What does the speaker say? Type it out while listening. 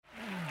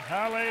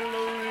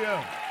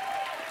Hallelujah.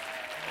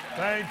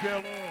 Thank you,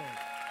 Lord.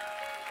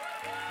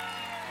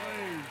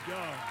 Praise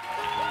God.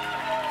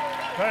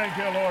 Thank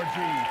you, Lord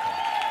Jesus.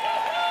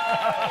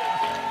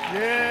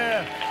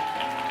 Yeah.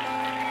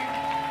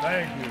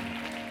 Thank you.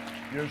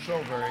 You're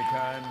so very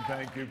kind.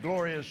 Thank you.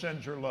 Gloria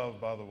sends her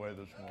love, by the way,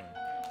 this morning.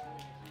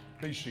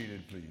 Be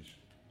seated, please.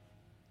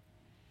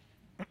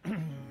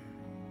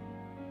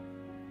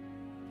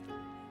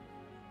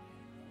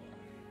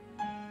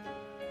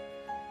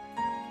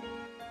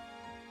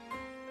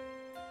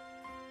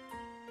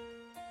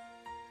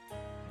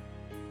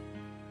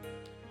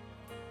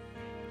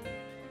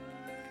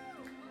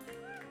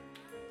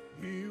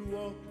 He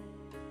walked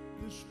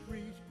the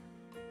street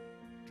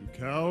to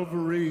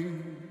Calvary,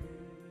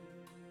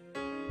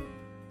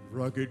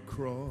 rugged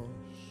cross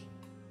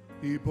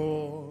he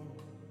bore.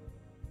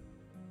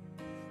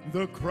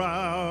 The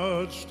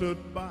crowd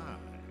stood by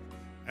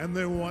and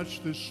they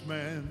watched this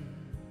man.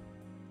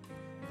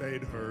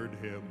 They'd heard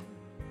him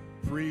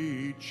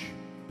preach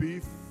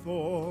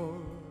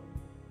before.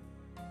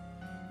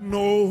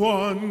 No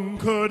one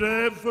could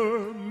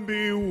ever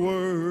be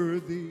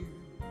worthy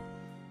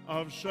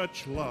of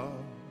such love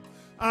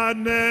I'd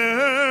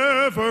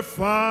never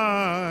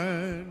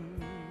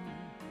find.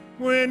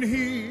 When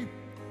he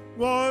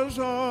was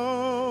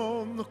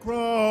on the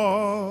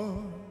cross,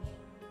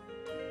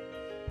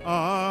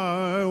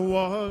 I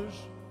was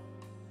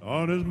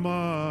on his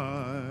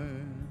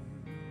mind.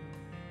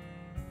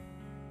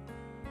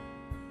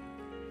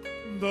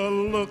 The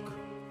look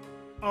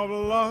of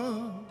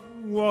love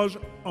was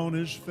on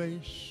his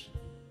face,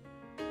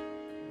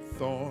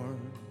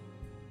 thorns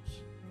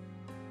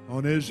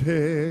on his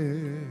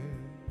head,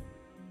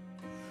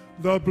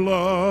 the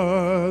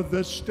blood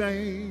that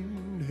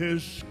stained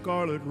his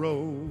scarlet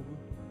robe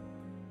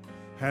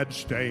had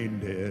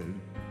stained it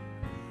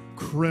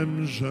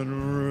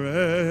crimson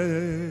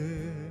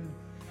red.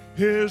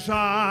 His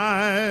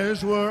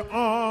eyes were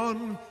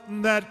on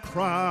that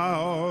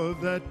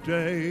crowd that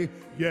day,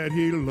 yet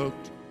he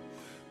looked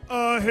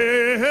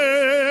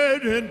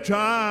ahead in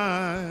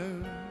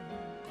time.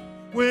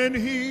 When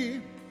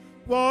he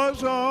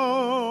was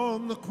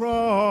on the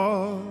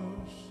cross,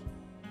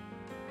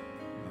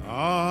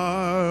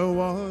 I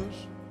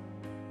was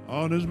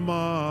on his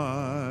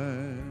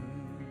mind.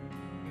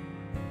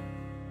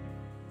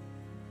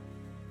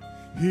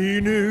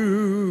 He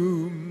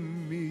knew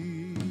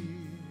me,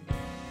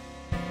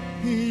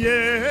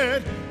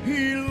 yet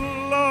he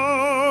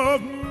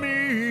loved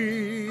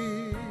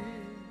me.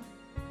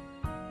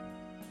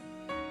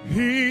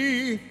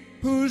 He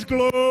whose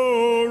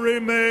glory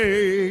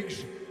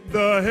makes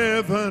the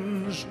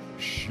heavens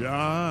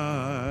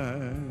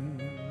shine.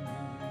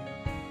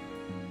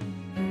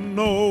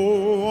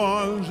 No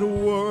one's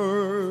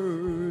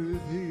worthy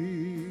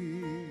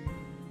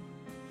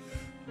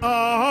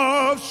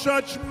of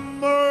such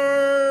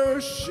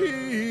mercy.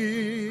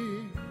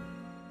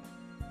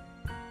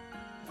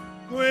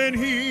 When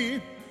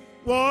he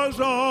was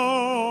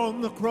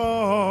on the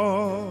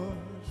cross,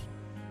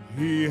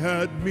 he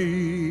had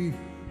me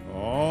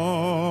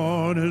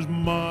on his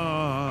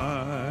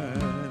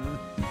mind.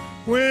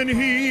 When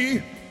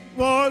he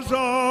was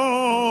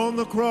on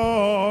the cross,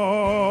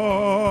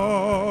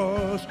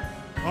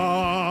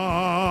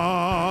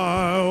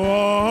 I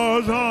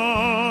was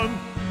on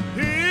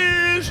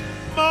his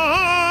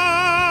mind.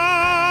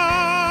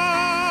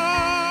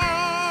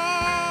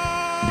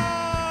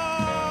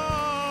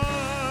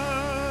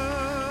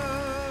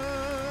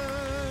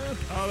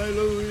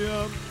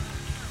 Hallelujah.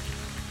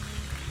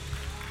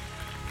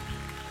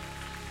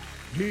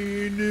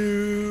 He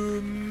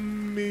knew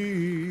me,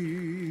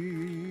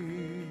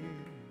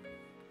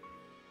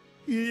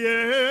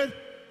 yet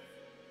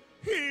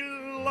he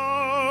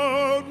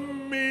loved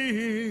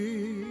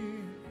me.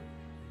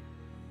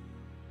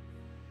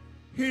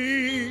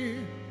 He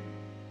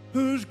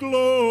whose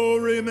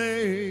glory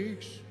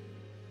makes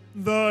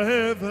the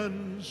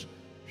heavens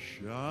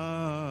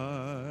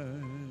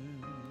shine.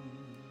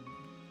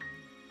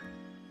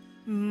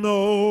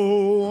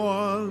 No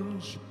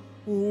one's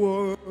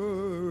worthy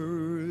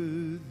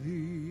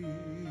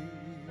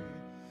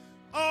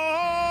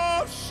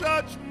of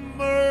such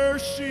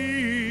mercy.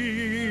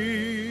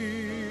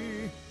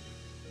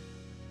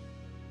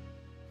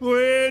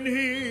 When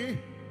he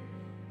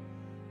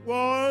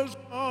was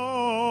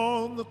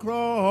on the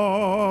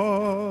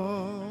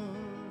cross,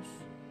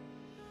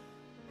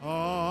 I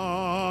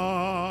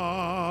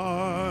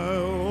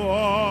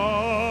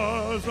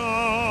was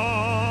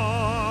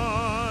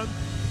on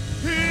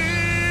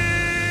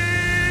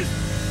his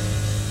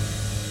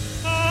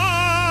mind.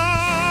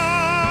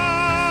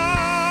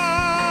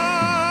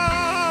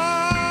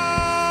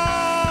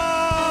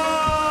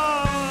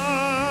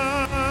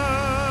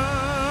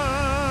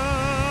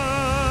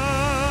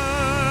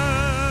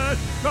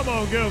 Come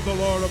on, give the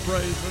Lord a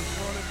praise this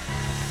morning.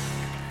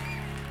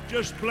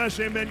 Just bless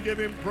him and give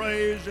him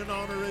praise and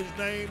honor his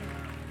name.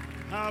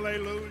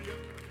 Hallelujah.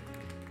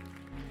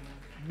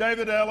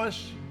 David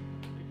Ellis,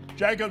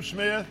 Jacob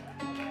Smith.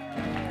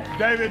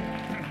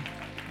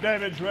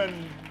 David's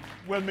written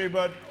with me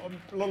but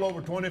a little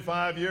over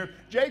 25 years.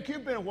 Jake,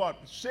 you've been what,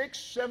 6,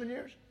 7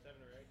 years?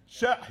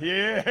 7 or 8.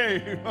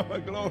 Yeah,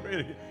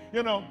 glory.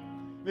 You know,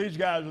 these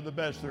guys are the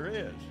best there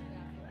is.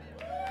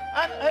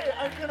 I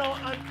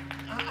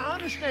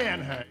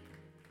understand, Hank.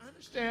 I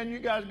understand you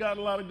guys got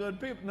a lot of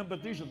good people,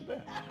 but these are the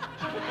best.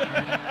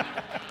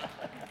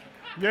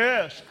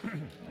 Yes.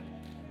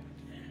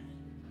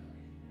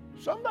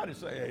 Somebody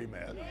say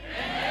amen.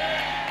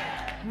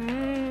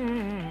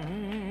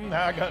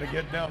 Now I got to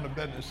get down to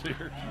business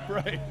here.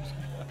 Praise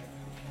God.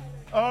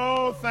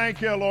 Oh,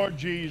 thank you, Lord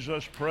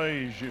Jesus.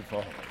 Praise you,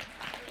 Father.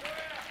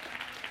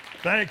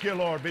 Thank you,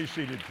 Lord. Be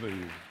seated,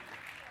 please.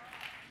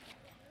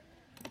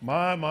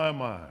 My.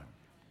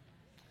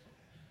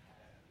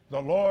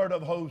 The Lord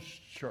of Hosts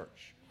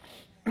Church.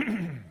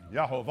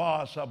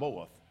 Yahovah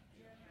Sabaoth.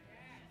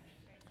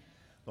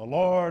 The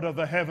Lord of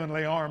the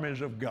heavenly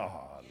armies of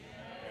God.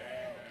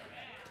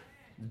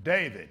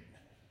 David.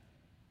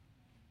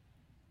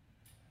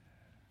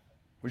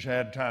 Wish I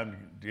had time to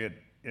get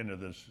into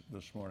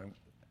this morning.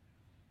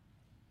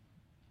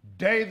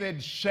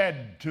 David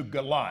said to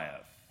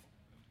Goliath,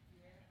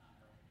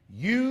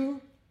 "You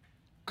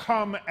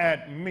come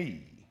at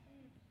me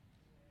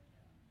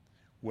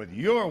with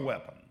your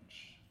weapons,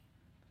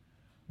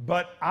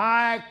 but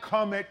I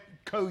come at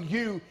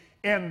you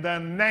in the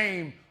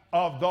name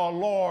of the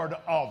Lord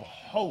of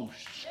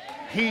hosts."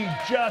 He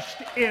just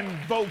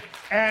invoked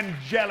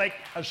angelic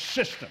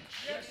assistance.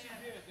 Yes, he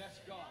did. That's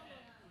God.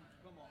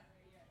 Come on.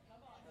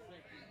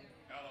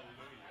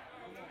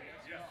 Hallelujah.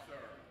 Yes, sir.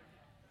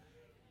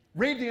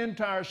 Read the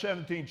entire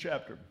 17th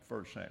chapter,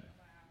 1 Samuel.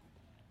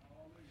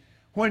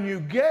 When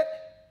you get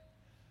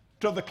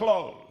to the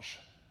close,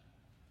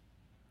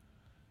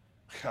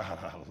 God,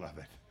 I love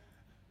it.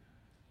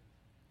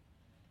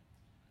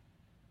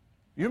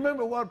 You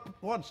remember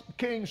what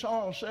King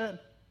Saul said?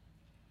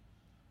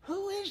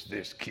 Who is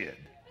this kid?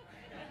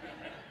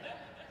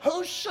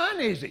 Whose son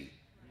is he?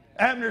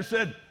 Abner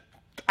said,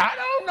 I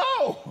don't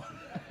know.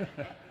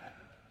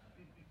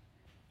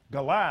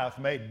 Goliath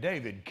made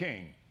David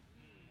king.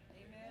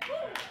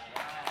 Amen.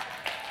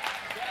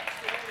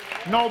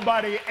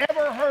 Nobody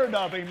ever heard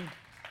of him.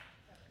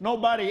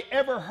 Nobody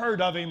ever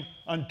heard of him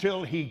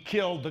until he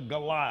killed the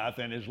Goliath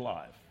in his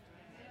life.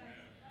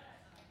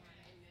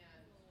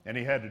 And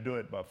he had to do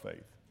it by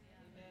faith.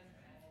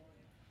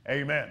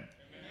 Amen. Amen.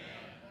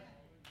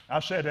 I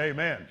said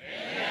amen.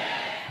 Amen.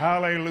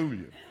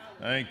 Hallelujah.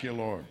 Thank you,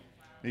 Lord.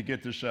 Let me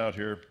get this out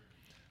here.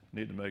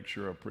 Need to make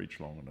sure I preach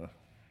long enough.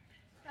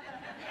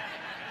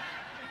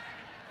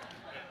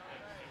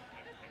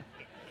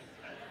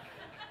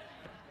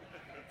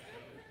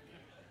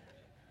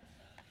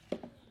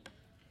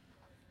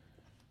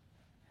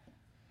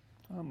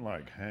 I'm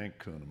like Hank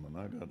Kunneman.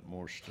 I got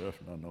more stuff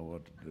than I know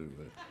what to do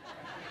with.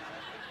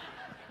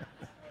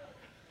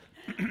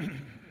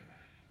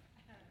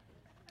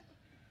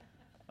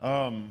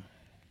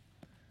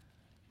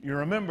 You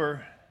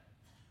remember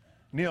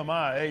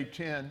Nehemiah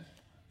 8:10,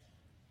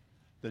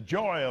 the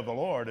joy of the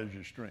Lord is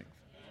your strength.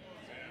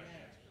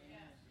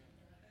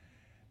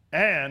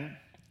 And,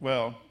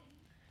 well,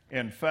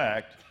 in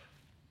fact,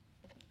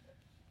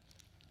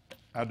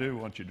 I do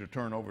want you to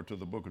turn over to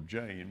the book of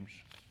James.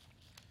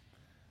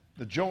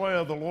 The joy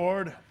of the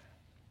Lord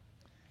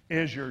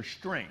is your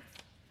strength.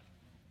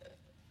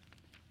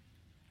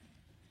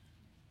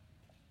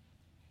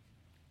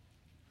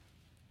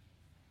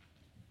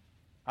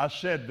 I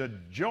said the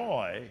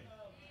joy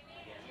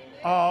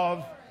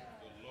of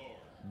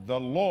the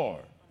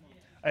Lord.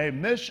 A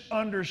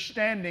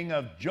misunderstanding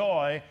of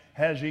joy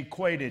has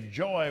equated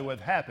joy with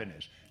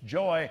happiness.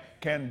 Joy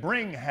can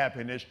bring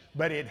happiness,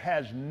 but it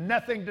has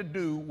nothing to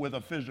do with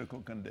a physical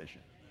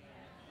condition.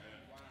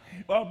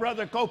 Well,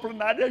 Brother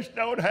Copeland, I just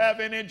don't have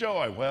any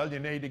joy. Well, you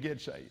need to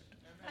get saved.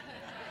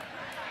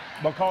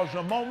 Because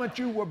the moment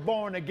you were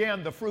born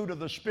again, the fruit of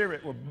the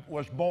Spirit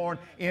was born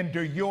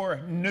into your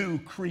new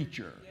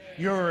creature,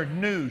 your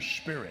new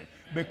spirit.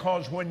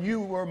 Because when you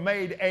were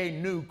made a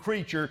new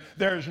creature,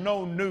 there's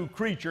no new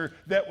creature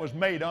that was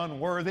made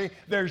unworthy.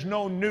 There's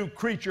no new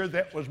creature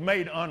that was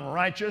made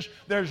unrighteous.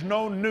 There's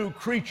no new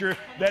creature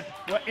that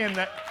in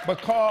that,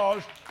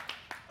 because,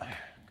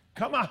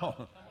 come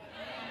on.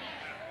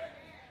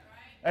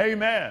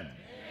 Amen.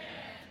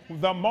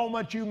 The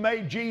moment you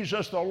made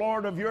Jesus the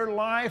Lord of your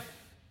life,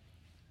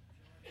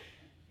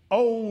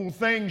 old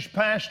things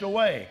passed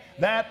away.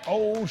 That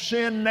old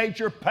sin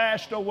nature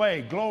passed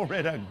away.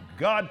 Glory to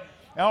God.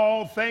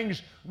 All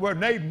things were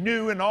made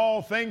new and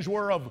all things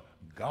were of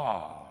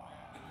God.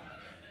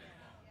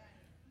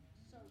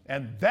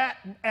 And that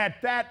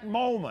at that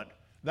moment,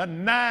 the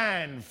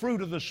 9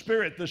 fruit of the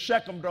Spirit, the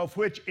second of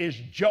which is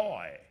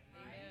joy,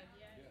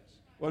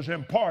 was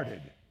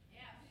imparted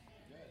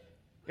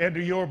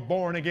into your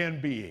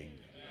born-again being.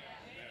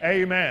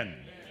 Amen.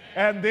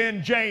 And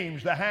then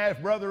James, the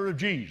half-brother of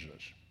Jesus.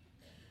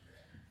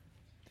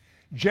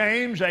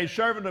 James, a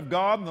servant of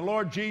God and the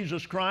Lord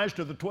Jesus Christ,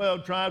 to the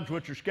 12 tribes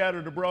which are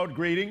scattered abroad,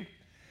 greeting.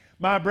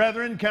 My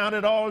brethren, count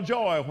it all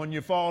joy when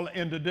you fall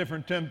into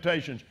different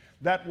temptations.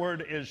 That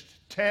word is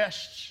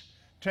tests,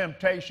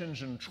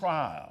 temptations and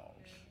trials.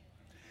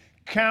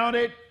 Count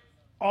it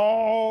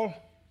all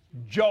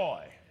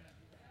joy.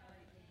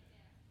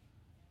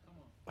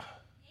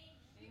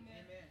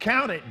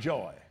 Count it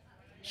joy.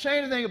 Say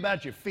anything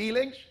about your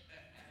feelings.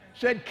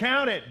 Said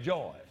count it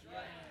joy.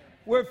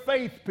 We're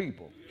faith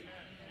people.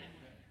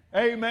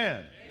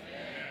 Amen.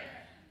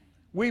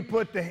 We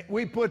put,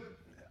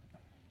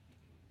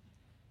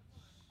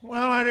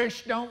 well, I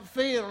just don't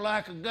feel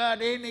like I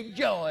got any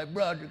joy,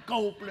 Brother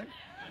Copeland.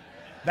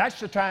 That's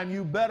the time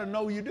you better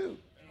know you do.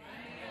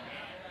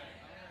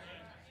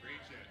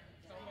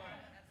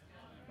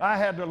 I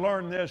had to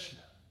learn this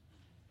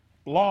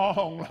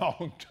long,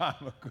 long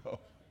time ago.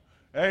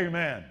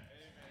 Amen.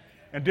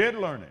 And did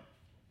learn it.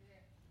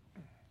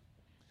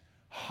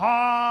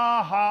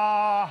 Ha,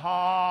 ha,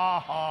 ha,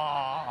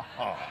 ha,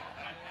 ha.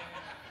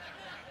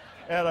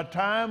 At a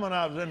time when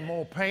I was in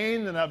more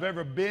pain than I've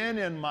ever been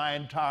in my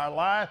entire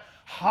life.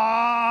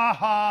 Ha,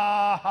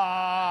 ha,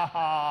 ha,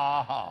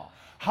 ha, ha.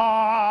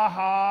 Ha,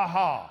 ha,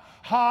 ha.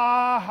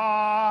 Ha,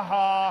 ha,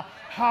 ha.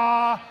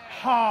 Ha,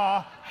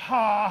 ha,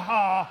 ha,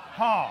 ha,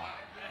 ha.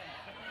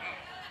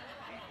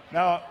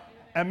 Now,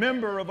 a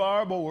member of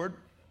our board,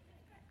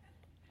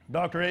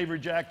 Dr. Avery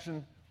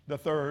Jackson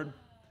III,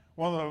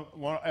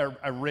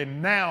 a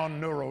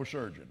renowned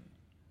neurosurgeon.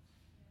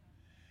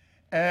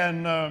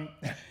 And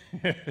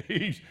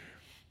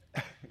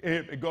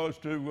it goes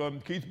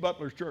to Keith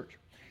Butler's church.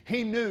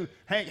 He knew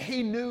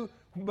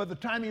by the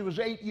time he was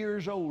 8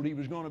 years old, he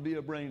was going to be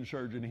a brain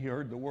surgeon. He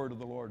heard the word of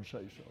the Lord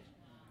say so.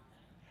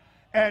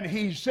 And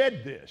he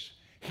said this.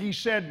 He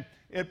said,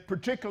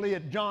 particularly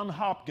at Johns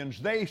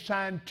Hopkins, they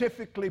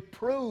scientifically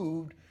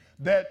proved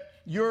that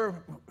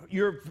your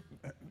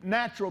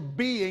natural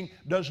being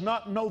does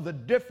not know the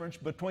difference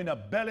between a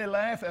belly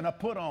laugh and a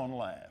put-on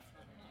laugh.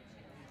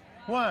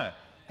 Why?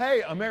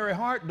 Hey, a merry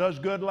heart does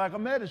good like a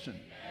medicine.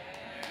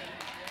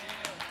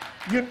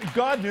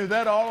 God knew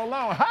that all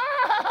along.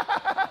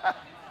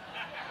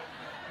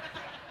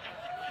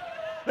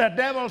 The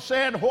devil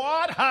said,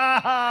 what? Ha,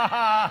 ha,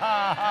 ha,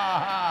 ha,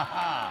 ha,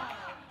 ha.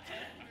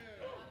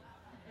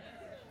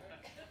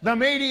 The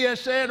media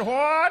said,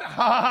 what? Ha,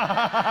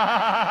 ha, ha,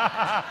 ha,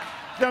 ha.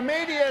 The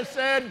media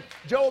said,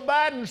 Joe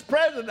Biden's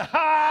president.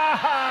 Ha,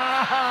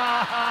 ha,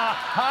 ha,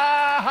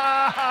 ha,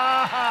 ha,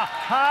 ha,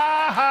 ha, ha,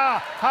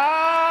 ha,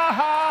 ha,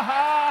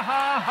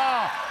 ha, ha, ha,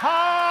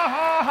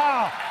 ha,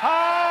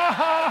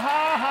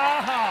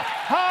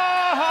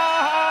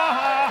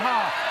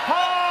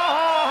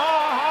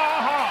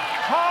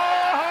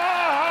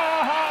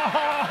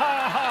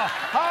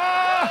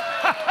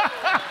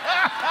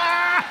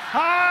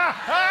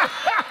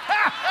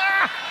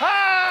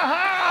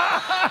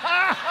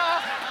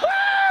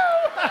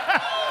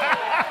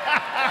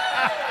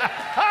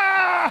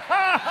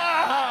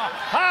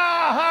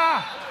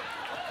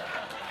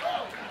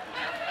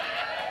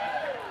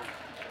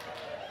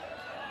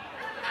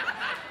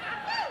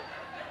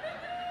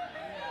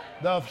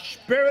 The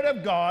Spirit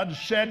of God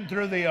said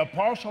through the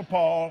Apostle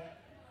Paul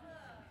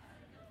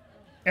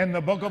in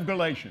the book of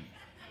Galatians,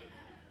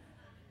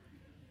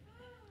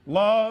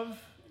 love,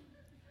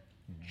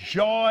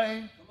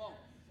 joy,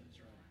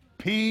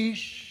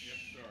 peace.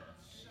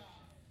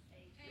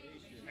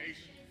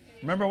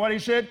 Remember what he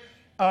said?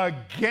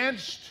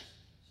 Against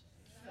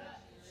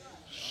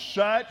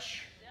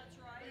such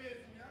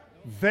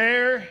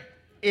there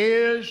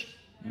is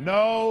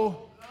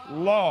no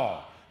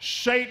law.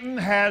 Satan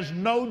has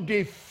no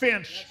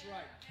defense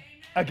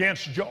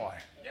against joy.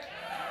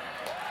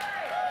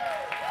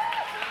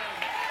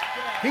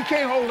 He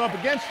can't hold up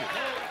against it.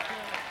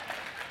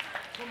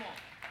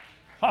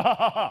 Ha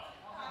ha ha.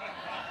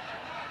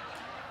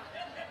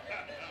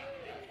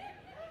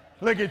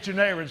 Look at your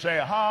neighbor and say,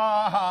 ha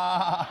ha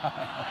ha.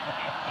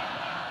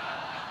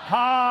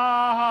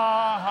 Ha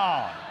ha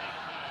ha.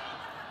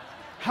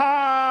 Ha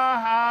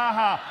ha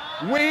ha.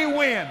 We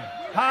win.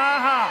 Ha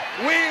ha.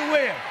 We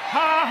win.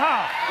 Ha ha.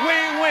 We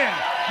win.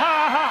 Ha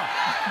ha.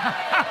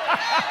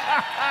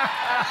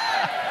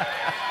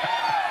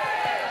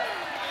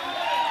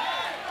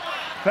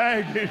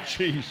 Thank you,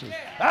 Jesus.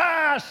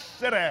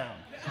 Sit down.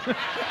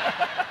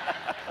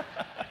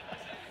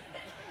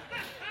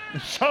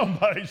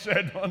 Somebody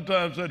said one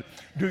time,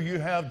 do you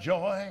have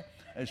joy?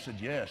 I said,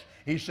 yes.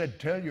 He said,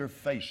 tell your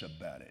face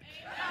about it.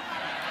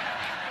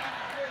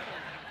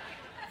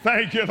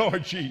 Thank you,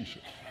 Lord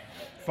Jesus.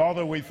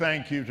 Father, we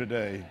thank you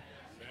today.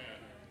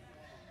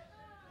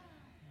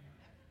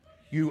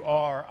 You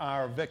are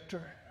our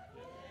victor.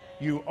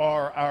 You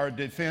are our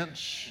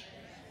defense.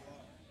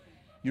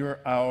 You're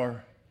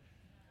our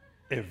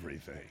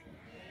everything.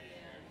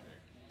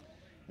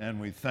 And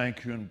we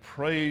thank you and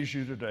praise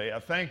you today. I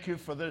thank you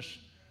for this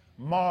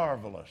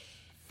marvelous,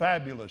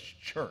 fabulous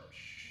church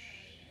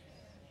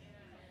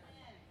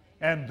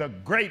and the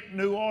great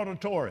new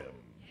auditorium.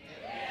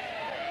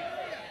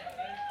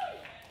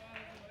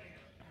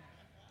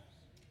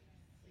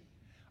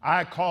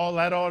 I call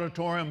that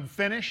auditorium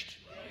finished.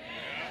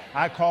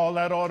 I call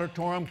that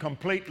auditorium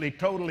completely,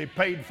 totally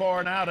paid for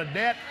and out of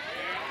debt.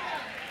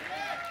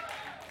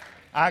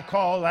 I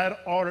call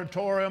that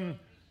auditorium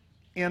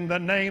in the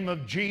name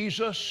of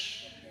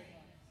Jesus,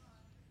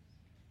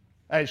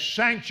 a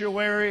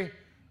sanctuary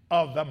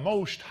of the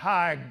Most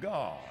High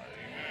God.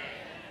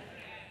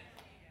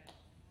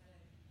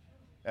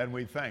 And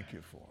we thank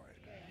you for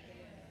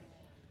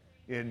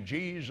it. In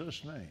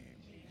Jesus' name.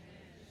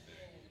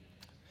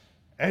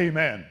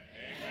 Amen.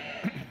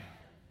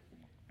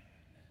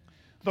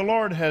 The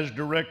Lord has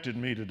directed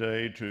me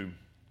today to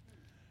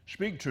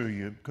speak to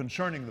you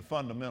concerning the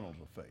fundamentals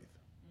of faith.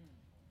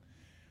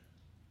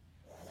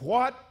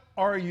 What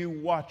are you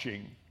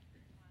watching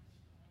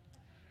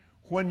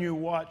when you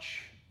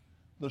watch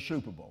the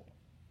Super Bowl?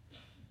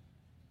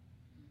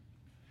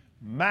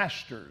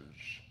 Masters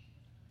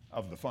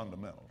of the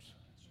fundamentals.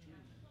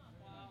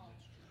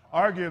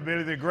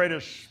 Arguably the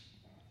greatest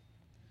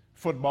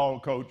football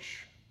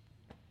coach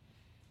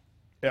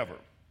ever.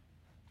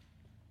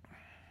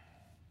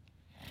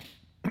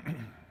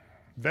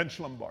 Vince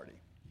Lombardi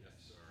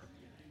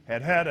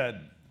had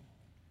a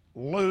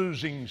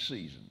losing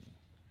season.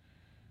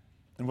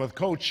 And with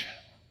Coach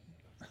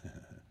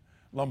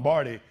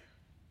Lombardi,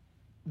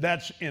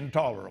 that's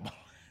intolerable.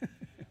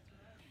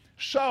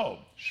 So,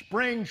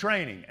 spring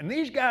training, and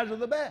these guys are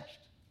the best.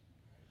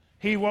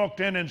 He walked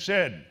in and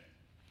said,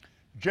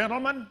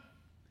 "Gentlemen,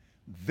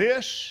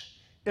 this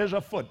is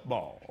a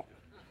football."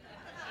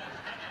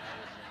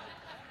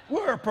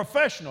 We're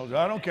professionals.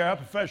 I don't care how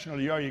professional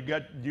you are, you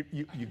got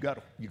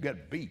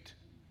beat.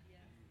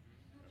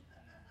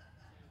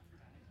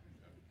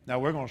 Now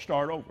we're going to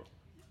start over.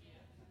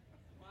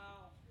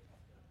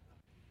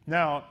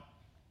 Now,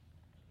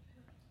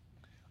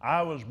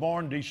 I was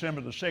born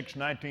December the 6th,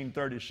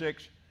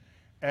 1936,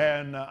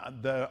 and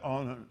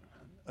on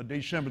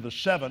December the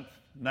 7th,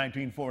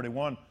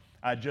 1941,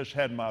 I just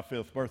had my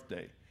 5th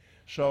birthday.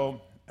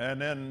 So,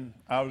 and then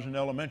I was in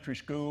elementary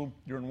school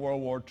during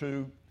World War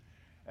II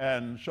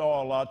and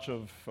saw lots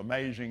of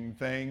amazing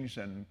things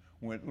and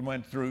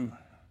went through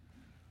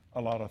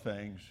a lot of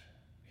things.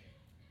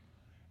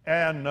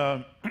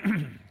 And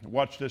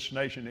watched this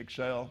nation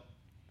excel.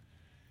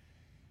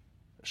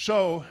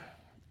 So,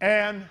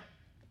 and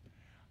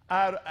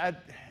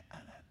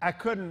I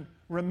couldn't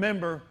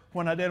remember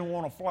when I didn't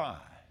want to fly.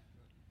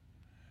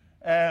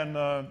 And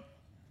I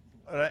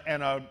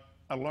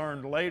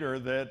learned later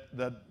that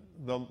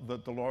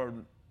the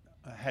Lord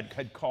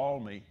had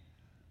called me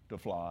to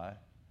fly.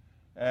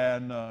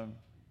 And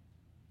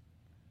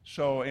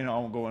so, I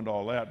won't go into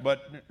all that.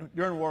 But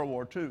during World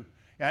War II,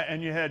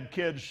 and you had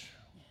kids,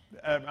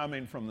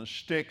 from the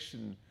sticks,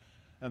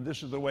 and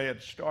this is the way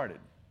it started,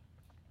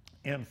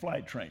 in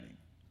flight training.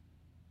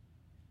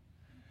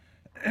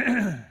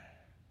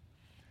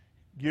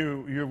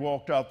 You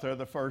walked out there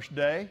the first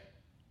day,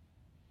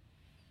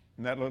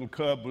 and that little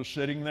cub was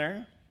sitting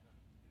there,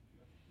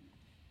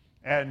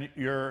 and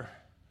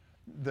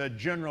the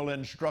general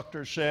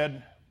instructor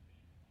said,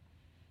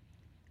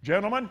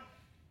 "Gentlemen,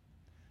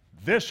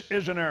 this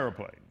is an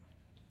airplane."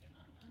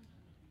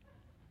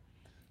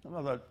 And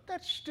I thought,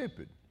 that's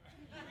stupid.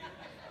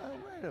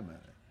 Wait a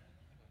minute.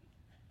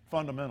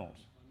 Fundamentals.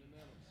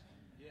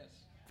 Yes.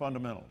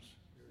 Fundamentals.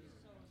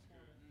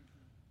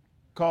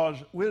 Because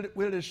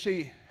we'll just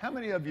see, how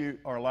many of you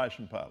are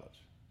licensed pilots?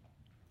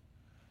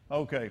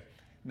 Okay.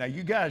 Now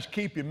you guys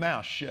keep your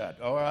mouth shut,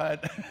 all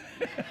right?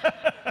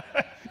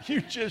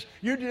 You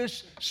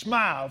just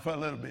smile for a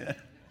little bit.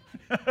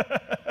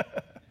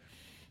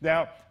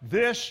 Now,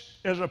 this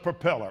is a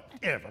propeller.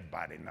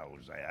 Everybody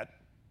knows that.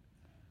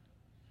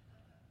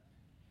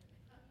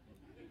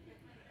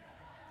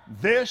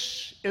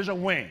 This is a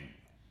wing.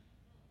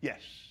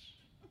 Yes.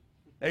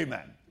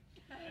 Amen.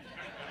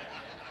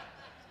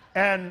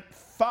 And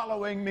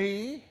following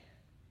me,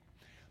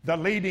 the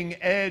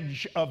leading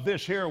edge of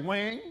this here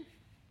wing,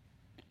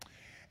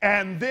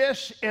 and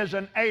this is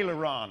an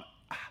aileron.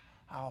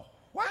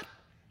 What?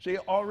 See,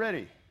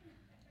 already,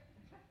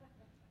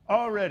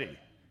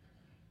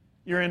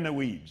 you're in the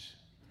weeds.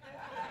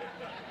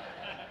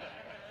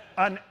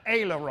 An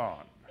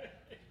aileron.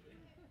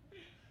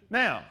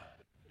 Now,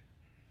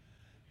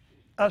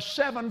 a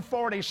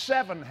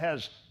 747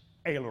 has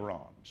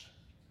ailerons.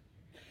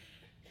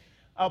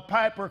 A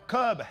Piper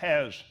Cub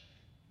has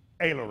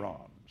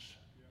ailerons.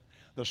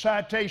 The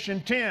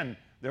Citation 10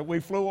 that we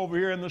flew over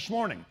here in this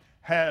morning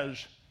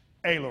has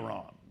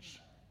ailerons.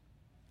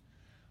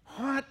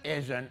 What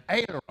is an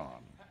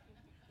aileron?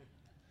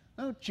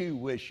 Don't you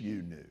wish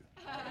you knew?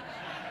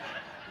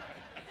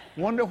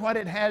 Wonder what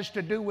it has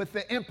to do with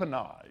the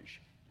empennage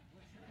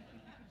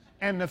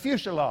and the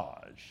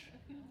fuselage.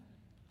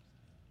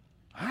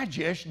 I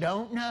just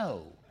don't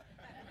know.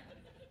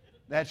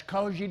 That's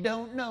because you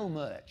don't know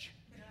much.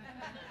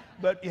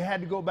 But you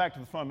had to go back to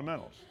the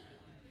fundamentals.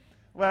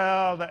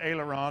 Well, the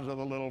ailerons are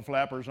the little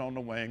flappers on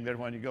the wing that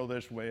when you go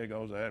this way, it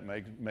goes that,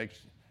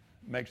 makes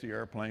the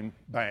airplane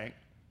bank.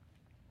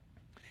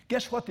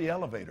 Guess what the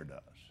elevator does?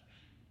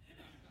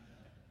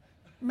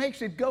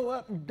 Makes it go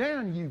up and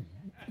down, you.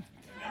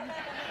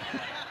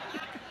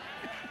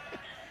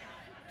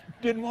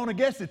 Didn't want to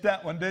guess it,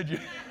 that one, did you?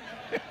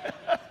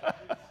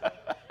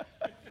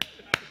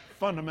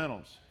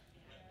 Fundamentals.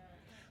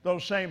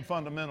 Those same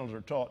fundamentals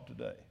are taught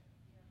today.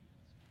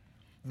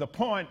 The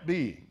point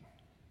being,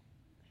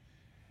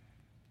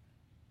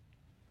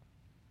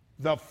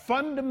 the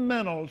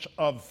fundamentals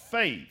of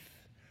faith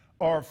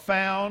are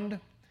found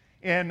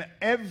in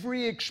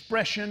every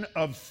expression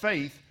of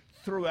faith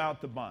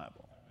throughout the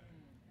Bible.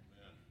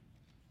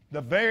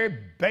 The very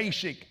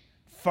basic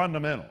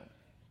fundamental.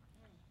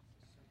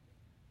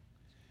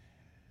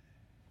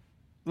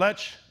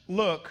 Let's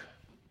look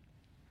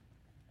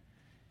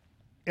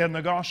in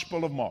the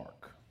Gospel of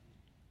Mark.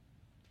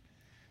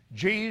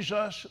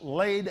 Jesus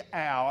laid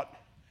out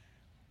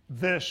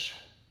this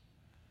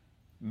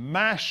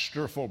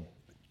masterful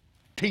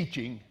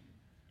teaching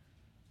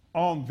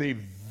on the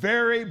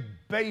very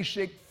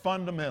basic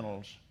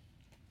fundamentals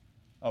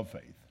of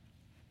faith.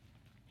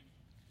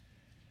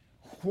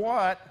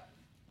 What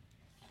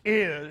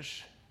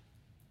is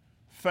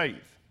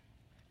faith?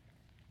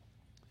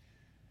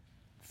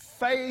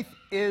 Faith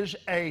is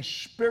a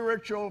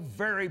spiritual,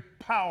 very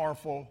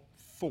powerful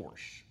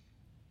force.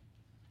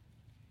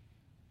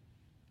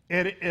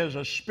 It is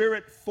a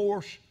spirit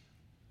force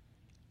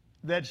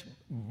that's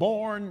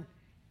born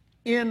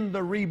in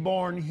the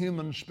reborn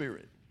human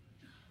spirit.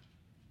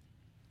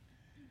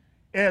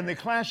 In the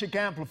Classic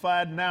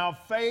Amplified, now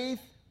faith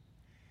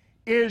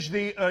is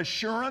the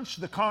assurance,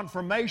 the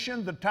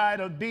confirmation, the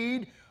title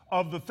deed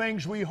of the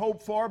things we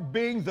hope for,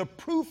 being the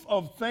proof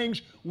of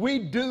things we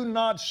do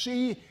not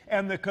see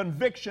and the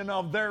conviction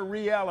of their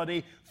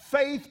reality,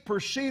 faith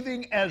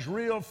perceiving as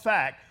real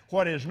fact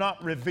what is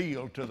not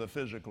revealed to the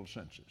physical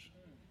senses.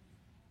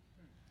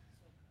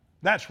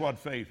 That's what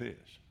faith is.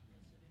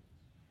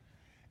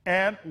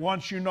 And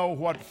once you know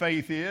what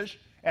faith is,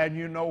 and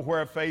you know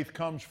where faith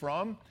comes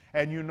from,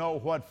 and you know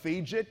what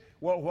feeds it,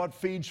 well, what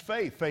feeds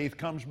faith? Faith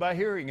comes by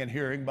hearing, and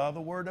hearing by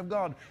the Word of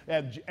God.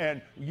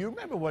 And you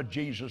remember what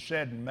Jesus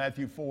said in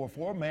Matthew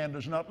 4:4, man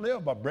does not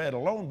live by bread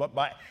alone, but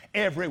by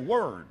every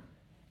word.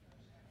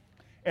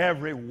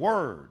 Every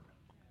word.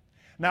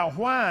 Now,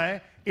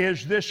 why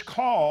is this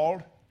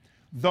called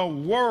the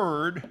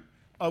Word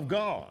of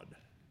God?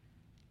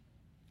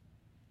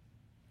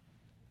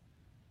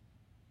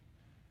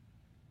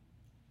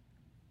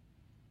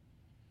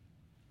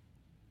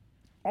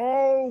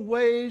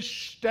 Always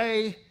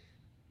stay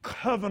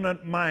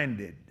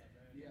covenant-minded.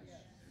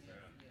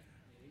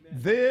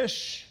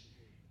 This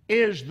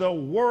is the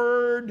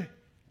Word.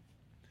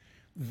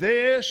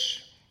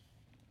 This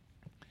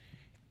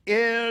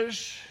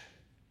is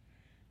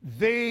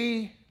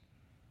the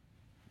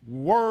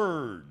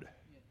Word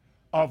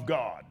of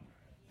God.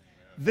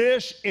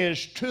 This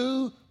is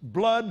two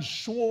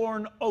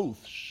blood-sworn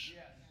oaths.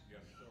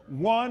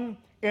 One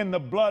in the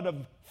blood of,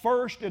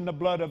 first in the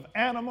blood of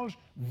animals,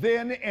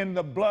 then in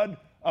the blood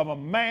of a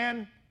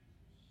man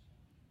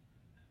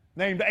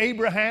named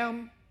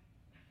Abraham.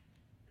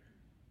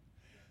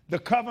 The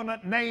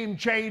covenant name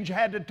change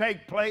had to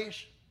take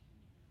place.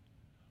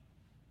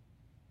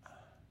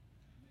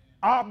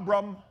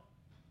 Abram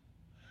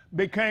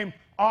became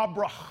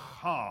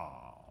Abraham.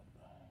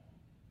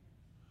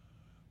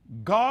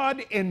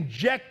 God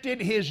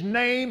injected his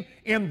name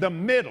in the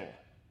middle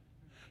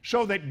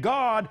so that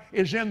God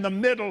is in the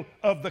middle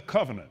of the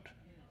covenant.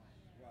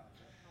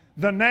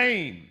 The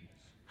name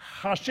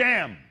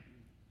Hashem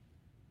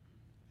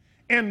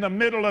in the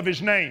middle of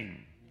his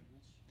name.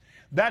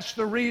 That's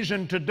the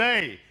reason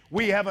today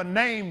we have a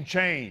name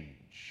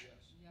change.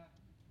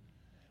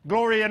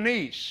 Gloria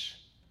Nice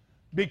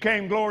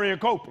became Gloria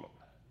Copeland.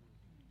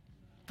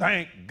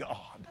 Thank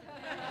God.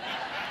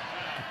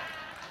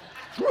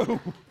 True.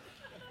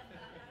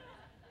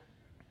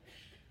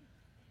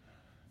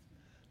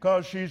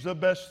 Because she's the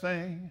best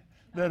thing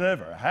that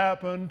ever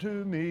happened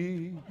to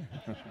me.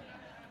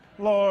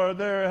 Lord,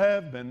 there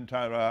have been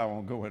times, I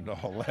won't go into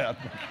all that,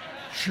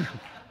 but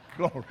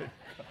glory.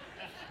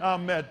 I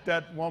met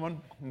that woman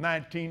in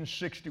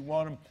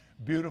 1961,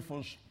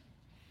 beautiful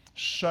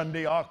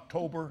Sunday,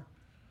 October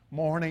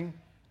morning,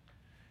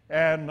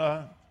 and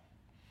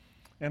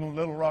in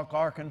Little Rock,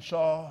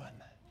 Arkansas. And,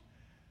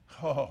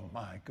 oh,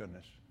 my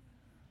goodness.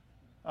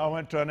 I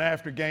went to an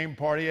after-game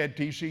party at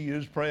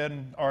TCU's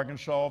playing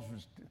Arkansas for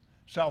the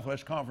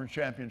Southwest Conference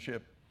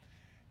Championship.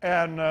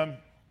 And the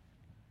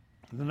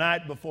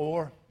night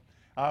before,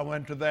 I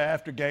went to the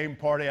after-game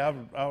party.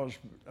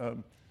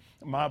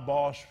 My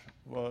boss,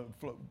 the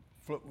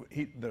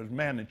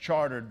man that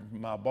chartered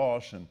my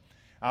boss, and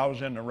I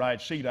was in the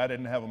right seat. I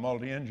didn't have a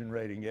multi-engine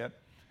rating yet.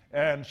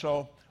 And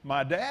so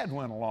my dad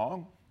went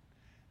along,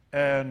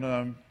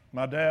 and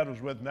my dad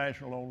was with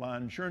National Old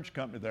Line Insurance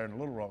Company there in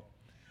Little Rock.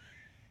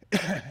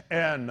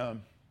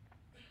 And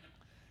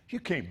you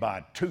can't buy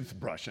a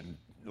toothbrush in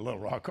Little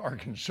Rock,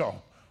 Arkansas,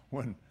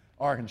 when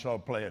Arkansas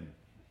playing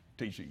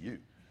TCU.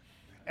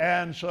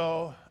 And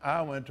so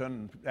I went to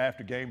an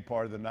after-game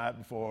party the night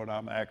before, and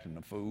I'm acting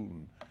a fool.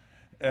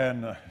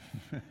 And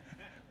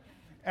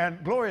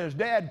Gloria's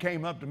dad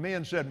came up to me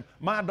and said,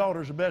 my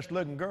daughter's the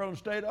best-looking girl in the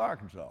state of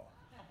Arkansas.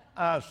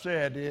 I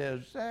said,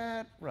 is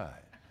that right?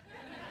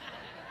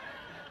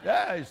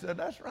 Yeah, he said,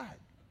 that's right.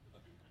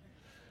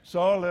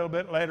 So a little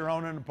bit later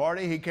on in the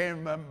party, he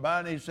came by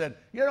and he said,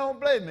 you don't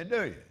believe me,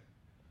 do you?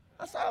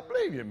 I said, I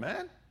believe you,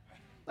 man.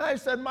 I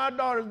said, my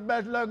daughter's the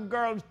best looking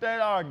girl in the state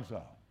of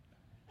Arkansas.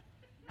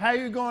 How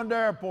you going to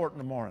the airport in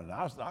the morning?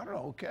 I said, I don't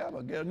know, cab,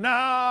 I guess.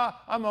 Nah,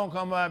 I'm going to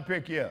come by and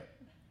pick you up.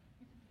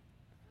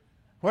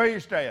 Where are you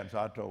staying? So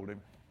I told him.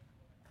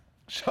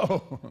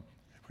 So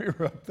we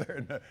were up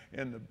there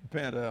in the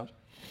penthouse.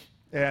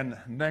 And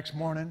next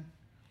morning,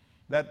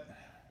 that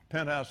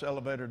penthouse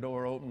elevator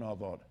door opened. I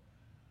thought,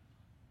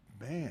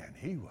 man,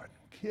 he wasn't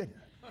kidding.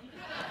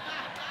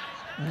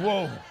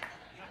 Whoa.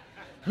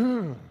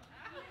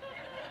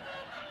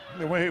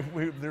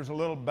 There's a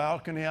little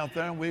balcony out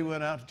there, and we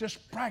went out.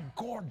 Just bright,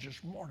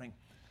 gorgeous morning.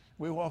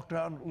 We walked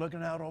out,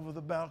 looking out over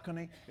the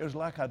balcony. It was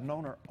like I'd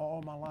known her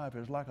all my life.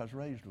 It was like I was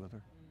raised with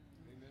her.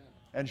 Amen.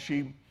 And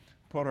she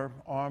put her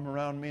arm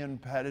around me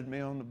and patted me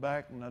on the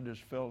back, and I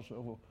just fell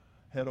so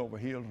head over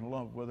heels in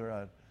love with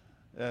her.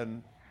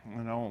 And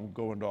I won't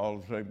go into all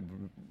the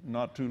things.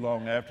 Not too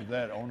long after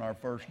that, on our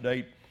first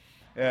date,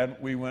 and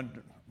we went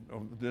to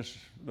this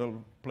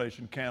little place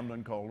in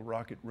Camden called the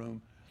Rocket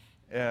Room,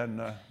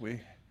 and we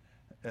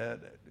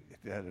and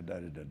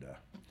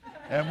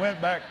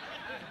went back.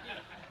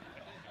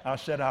 I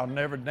said, I'll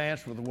never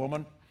dance with a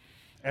woman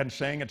and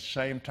sing at the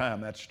same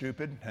time. That's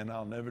stupid, and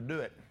I'll never do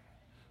it.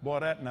 Boy,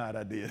 that night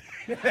I did.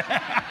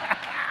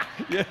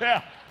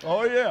 Yeah.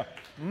 Oh, yeah.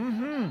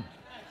 Mm-hmm.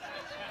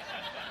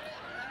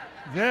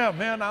 Yeah,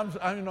 man,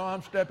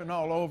 I'm stepping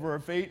all over her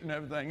feet and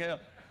everything else.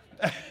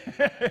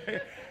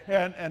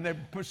 and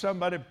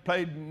somebody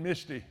played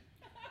Misty.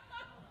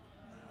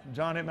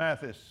 Johnny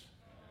Mathis.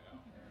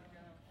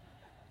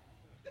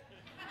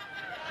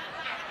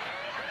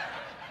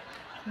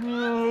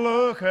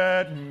 Look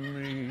at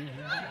me.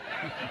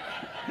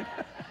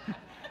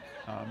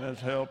 I'm as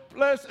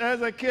helpless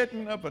as a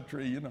kitten up a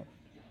tree, you know.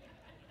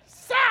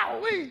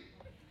 Sorry.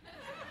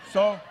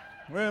 So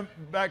we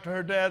went back to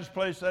her dad's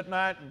place that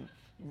night and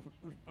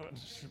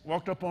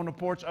walked up on the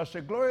porch. I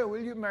said, Gloria,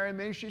 will you marry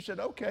me? She said,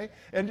 okay,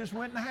 and just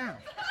went in the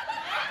house.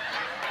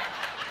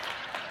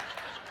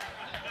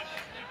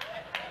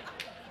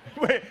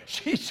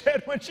 She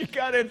said when she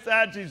got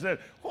inside, she said,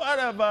 what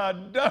have I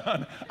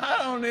done? I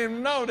don't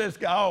even know this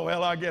guy. Oh,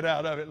 well, I'll get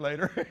out of it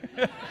later.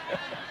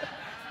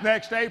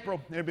 Next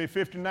April, it'll be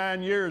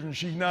 59 years, and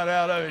she's not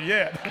out of it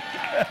yet.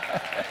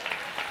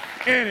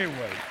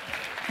 Anyway.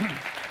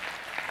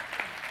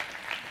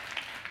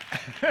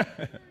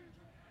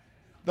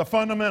 The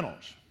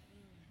fundamentals.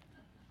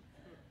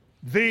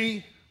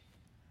 The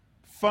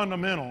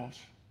fundamentals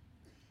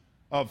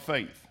of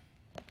faith.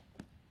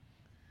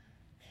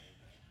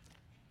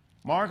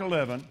 Mark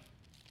 11.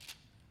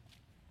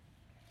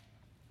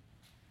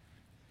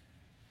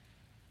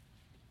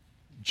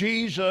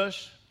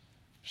 Jesus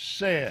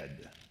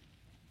said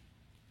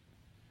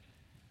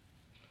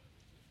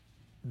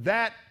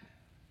that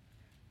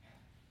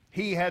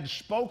he had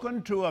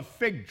spoken to a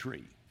fig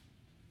tree.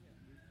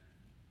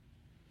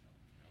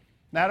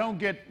 Now,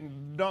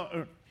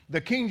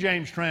 the King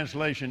James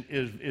translation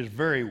is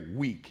very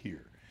weak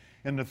here.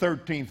 In the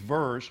 13th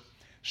verse,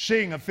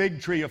 seeing a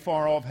fig tree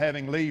afar off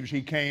having leaves,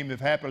 he came, if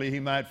happily he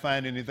might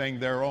find anything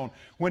thereon.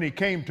 When he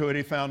came to it,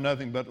 he found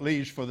nothing but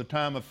leaves, for the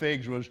time of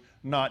figs was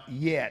not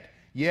yet.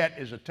 Yet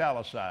is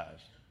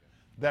italicized.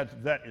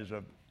 That is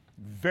a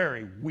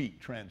very weak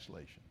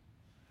translation.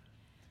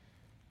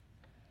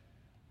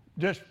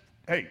 Just,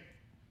 hey,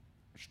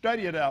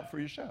 study it out for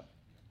yourself.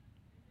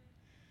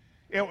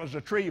 It was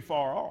a tree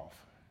far off.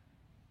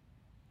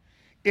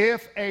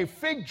 If a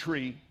fig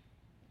tree,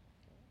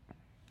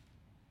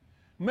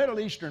 Middle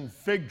Eastern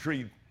fig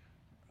tree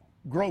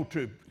grow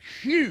to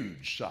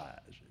huge sizes.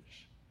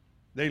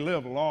 They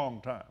live a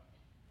long time.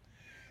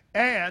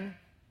 And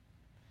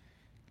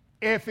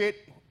if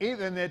it,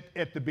 even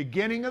at the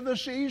beginning of the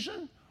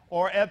season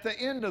or at the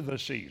end of the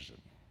season,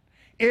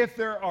 if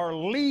there are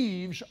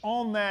leaves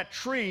on that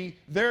tree,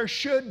 there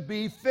should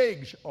be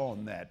figs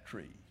on that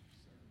tree.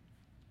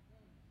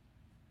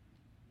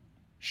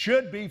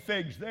 Should be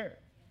figs there.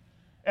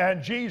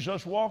 And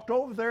Jesus walked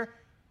over there.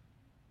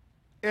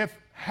 If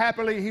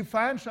happily he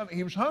finds something,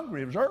 he was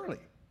hungry, it was early.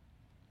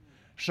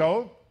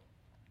 So,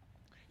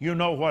 you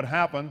know what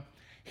happened.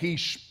 He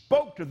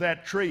spoke to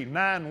that tree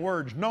 9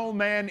 words, no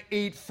man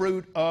eat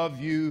fruit of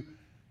you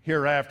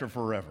hereafter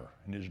forever.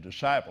 And his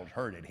disciples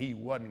heard it. He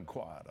wasn't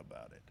quiet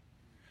about it.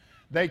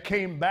 They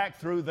came back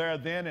through there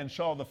then and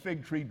saw the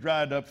fig tree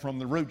dried up from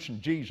the roots, and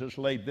Jesus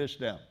laid this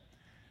down.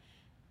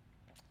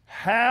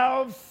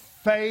 Have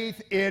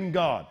faith in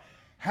God.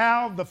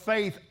 Have the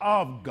faith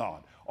of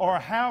God, or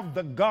have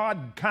the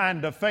God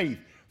kind of faith.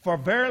 For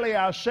verily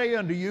I say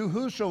unto you,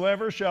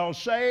 whosoever shall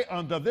say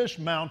unto this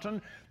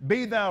mountain,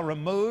 be thou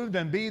removed,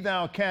 and be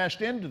thou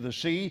cast into the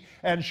sea,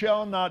 and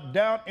shall not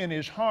doubt in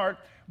his heart,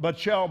 but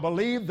shall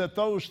believe that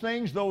those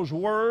things, those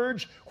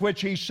words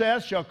which he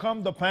says shall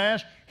come to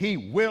pass,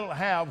 he will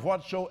have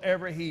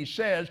whatsoever he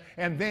says.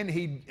 And then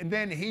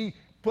he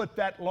put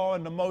that law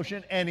into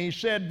motion, and he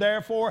said,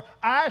 therefore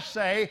I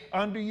say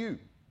unto you,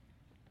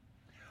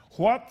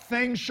 what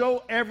things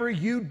soever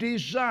you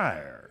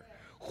desire,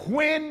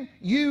 when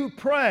you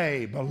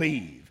pray,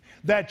 believe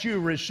that you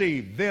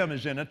receive. Them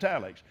is in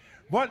italics.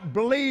 What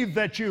believe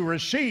that you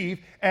receive,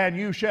 and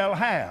you shall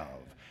have.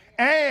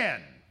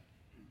 And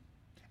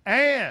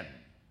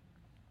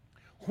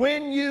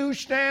when you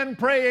stand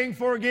praying,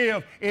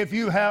 forgive if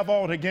you have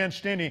aught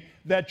against any,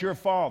 that your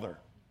Father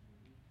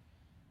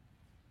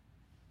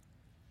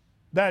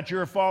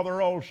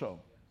also,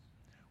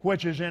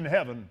 which is in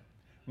heaven,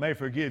 may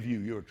forgive you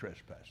your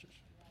trespasses.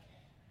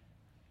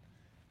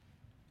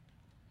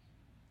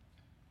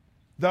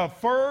 The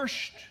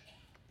first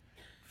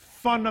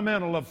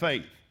fundamental of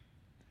faith.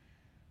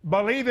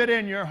 Believe it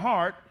in your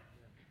heart,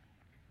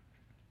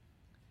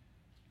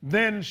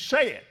 then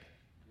say it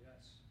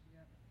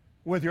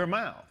with your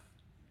mouth.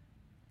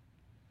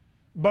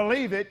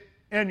 Believe it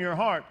in your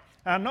heart.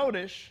 Now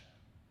notice,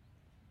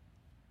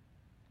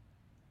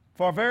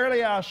 for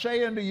verily I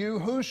say unto you,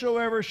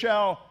 whosoever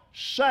shall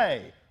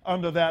say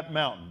unto that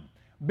mountain,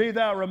 be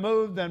thou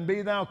removed, and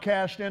be thou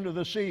cast into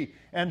the sea,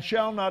 and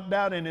shall not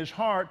doubt in his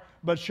heart,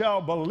 but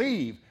shall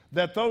believe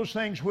that those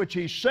things which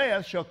he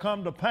saith shall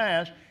come to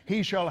pass,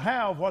 he shall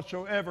have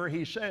whatsoever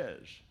he says.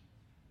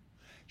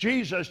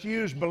 Jesus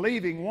used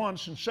believing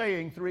once and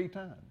saying 3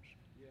 times.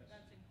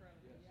 That's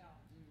incredible.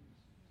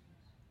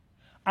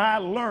 I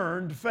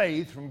learned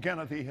faith from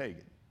Kenneth E.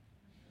 Hagin.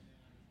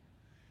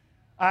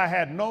 I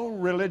had no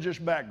religious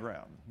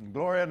background.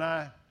 Gloria and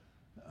I,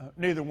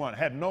 neither one,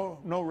 had no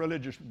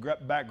religious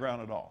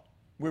background at all.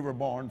 We were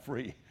born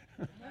free.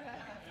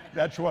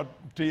 That's what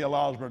T.L.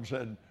 Osborne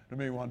said to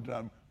me one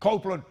time.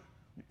 Copeland,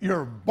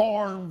 you're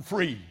born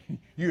free.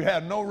 You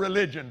have no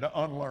religion to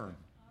unlearn.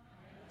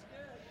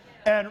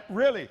 And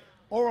really,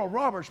 Oral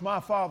Roberts, my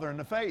father in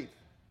the faith,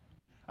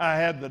 I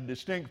had the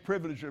distinct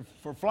privilege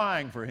for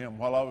flying for him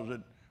while I was at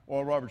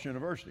Oral Roberts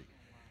University.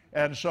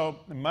 And so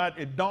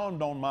it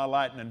dawned on my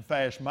lightning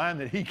fast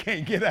mind that he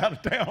can't get out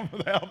of town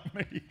without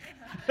me.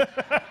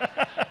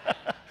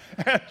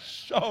 And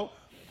so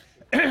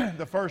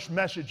the first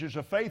messages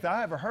of faith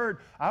I ever heard,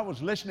 I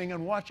was listening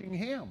and watching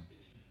him.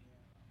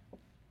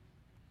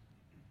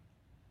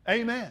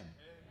 Amen.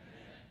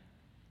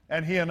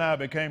 And he and I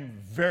became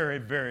very,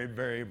 very,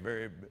 very,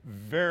 very,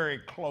 very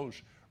close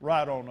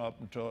right on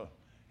up until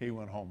he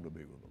went home to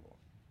be with the Lord.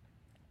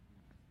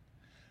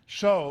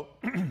 So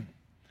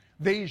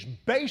these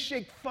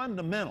basic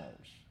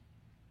fundamentals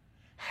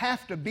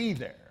have to be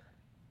there.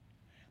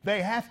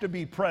 They have to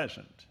be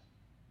present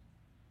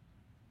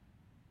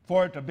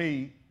for it to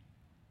be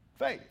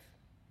faith.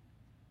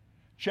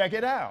 Check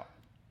it out.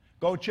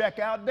 Go check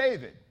out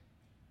David.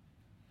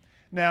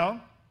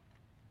 Now,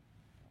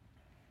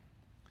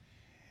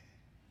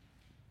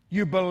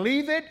 you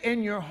believe it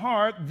in your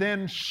heart,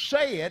 then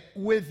say it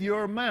with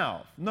your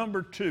mouth.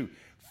 Number 2,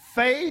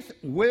 faith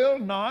will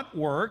not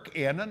work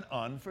in an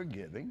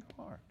unforgiving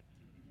heart.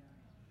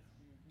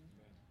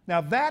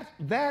 Now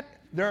there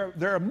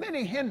are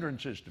many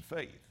hindrances to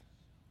faith.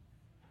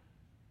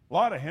 A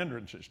lot of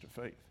hindrances to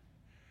faith.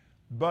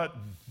 But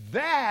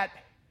that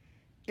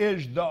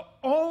is the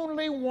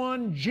only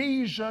one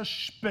Jesus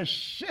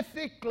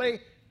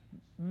specifically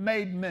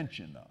made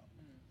mention of.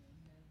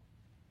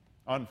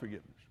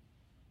 Unforgiveness.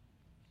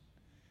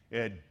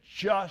 It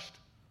just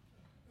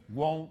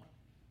won't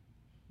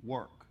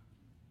work.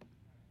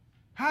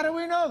 How do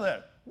we know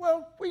that?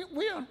 Well,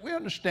 we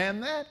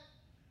understand that.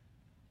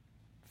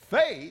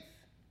 Faith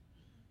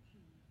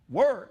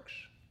works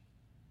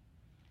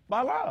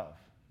by love.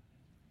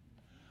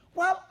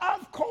 Well,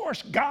 of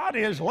course, God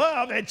is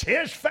love. It's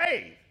His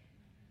faith.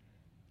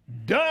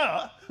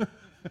 Duh.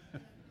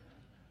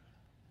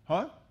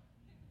 Huh?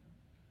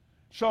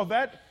 So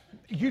that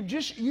you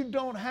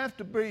don't have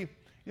to be,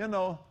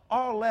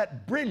 all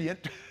that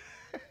brilliant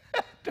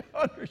to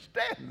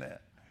understand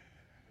that.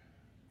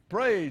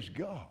 Praise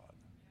God.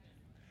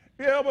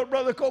 Yeah, but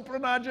Brother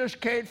Copeland, I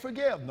just can't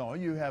forgive. No,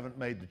 you haven't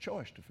made the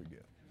choice to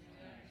forgive.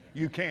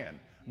 You can.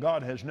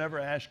 God has never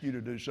asked you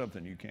to do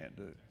something you can't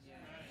do.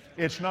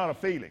 It's not a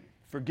feeling.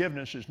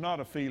 Forgiveness is not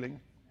a feeling.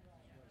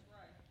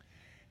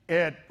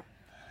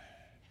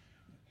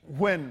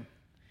 When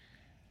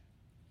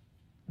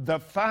the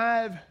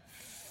 5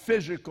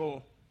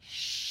 physical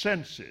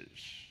senses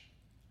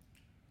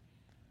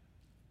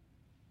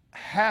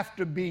have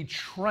to be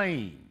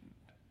trained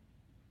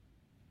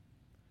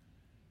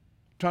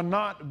to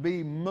not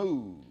be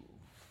moved.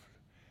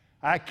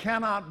 I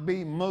cannot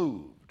be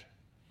moved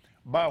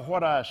by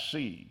what I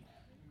see.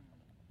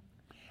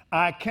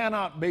 I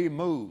cannot be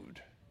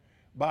moved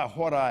by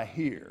what I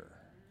hear.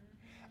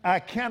 I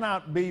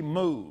cannot be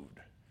moved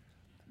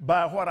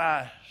by what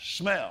I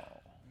smell.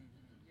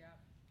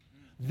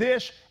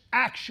 This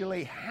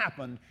actually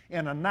happened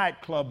in a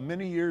nightclub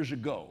many years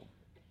ago.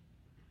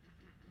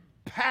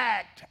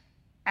 Packed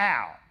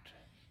out.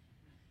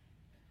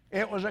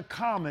 It was a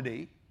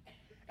comedy,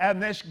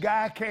 and this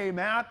guy came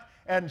out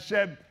and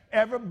said,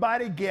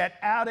 "Everybody get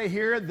out of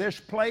here. This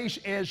place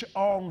is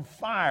on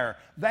fire."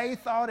 They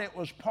thought it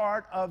was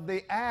part of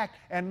the act,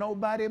 and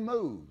nobody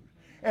moved.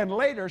 And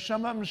later,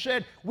 some of them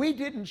said, "We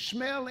didn't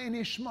smell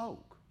any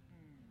smoke."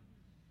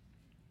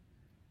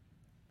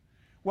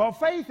 Well,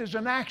 faith is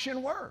an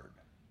action word.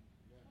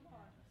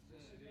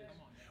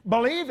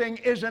 Believing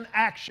is an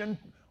action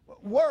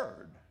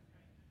word.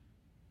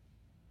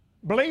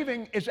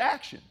 Believing is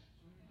action.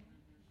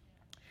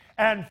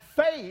 And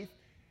faith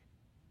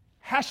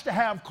has to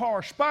have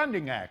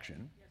corresponding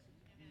action,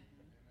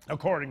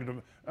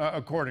 according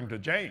to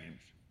James.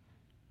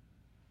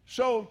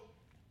 So,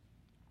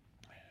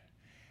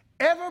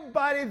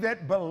 everybody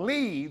that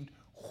believed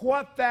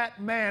what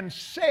that man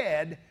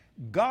said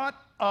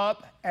got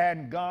up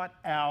and got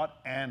out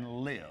and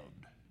lived.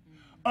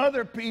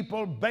 Other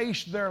people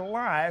based their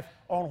life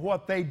on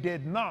what they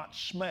did not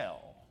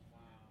smell.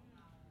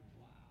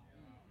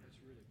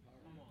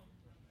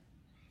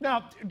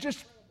 Now,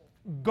 just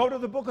go to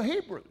the book of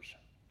Hebrews,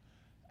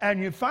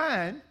 and you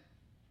find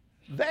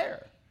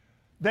there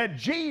that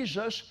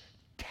Jesus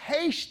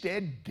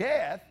tasted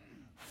death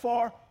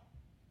for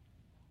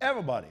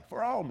everybody,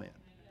 for all men.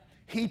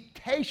 He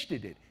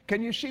tasted it.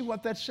 Can you see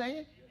what that's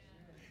saying?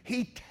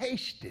 He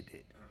tasted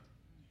it.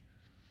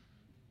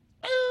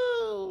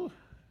 Ooh.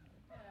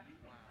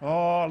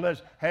 Oh,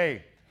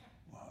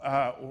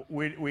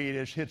 we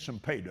just hit some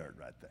pay dirt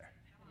right there.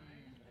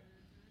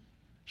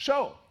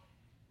 So,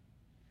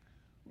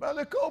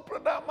 Brother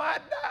Copeland, I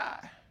might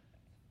die.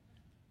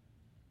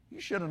 You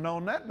should have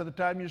known that by the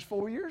time you was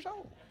 4 years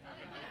old.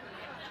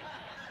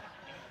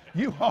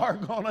 You are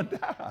going to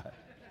die.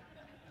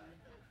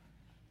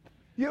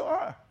 You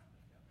are.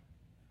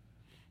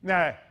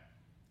 Now,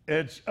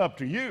 it's up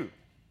to you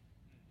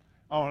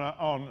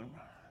on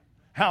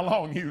how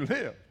long you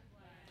live.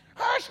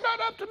 Oh, it's not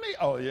up to me.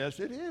 Oh, yes,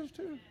 it is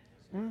too.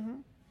 Mm-hmm.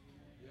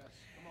 Yes,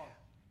 come on.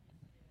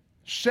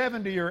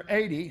 70 or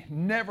 80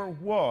 never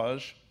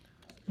was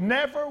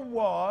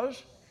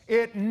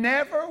It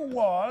never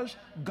was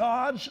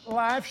God's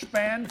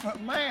lifespan for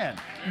man.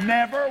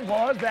 Never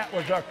was. That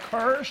was a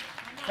curse.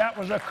 That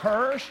was a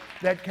curse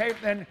that came.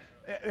 And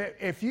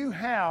if you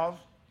have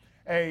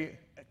a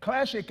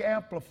classic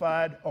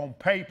amplified on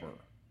paper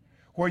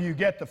where you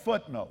get the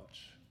footnotes,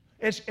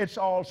 it's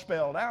all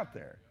spelled out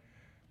there.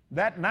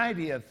 That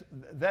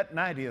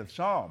 90th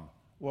Psalm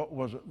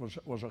was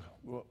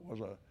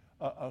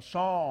a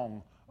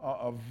song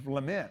of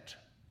lament.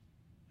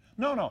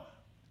 No.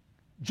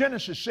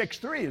 Genesis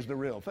 6:3 is the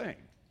real thing.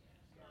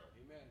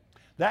 Amen.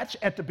 That's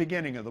at the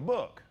beginning of the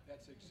book.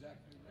 That's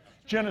exactly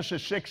right.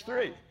 Genesis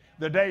 6:3.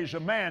 The days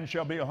of man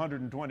shall be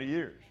 120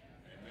 years.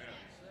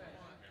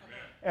 Amen.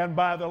 And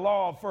by the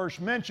law of first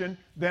mention,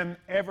 then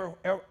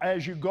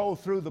as you go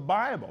through the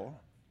Bible,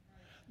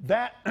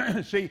 that,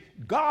 see,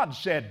 God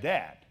said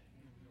that,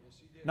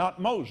 not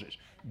Moses.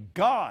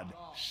 God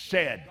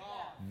said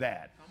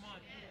that.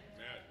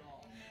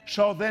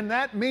 So then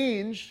that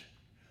means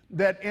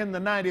that in the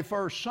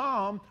 91st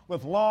Psalm,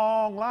 with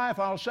long life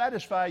I'll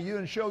satisfy you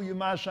and show you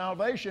my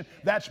salvation,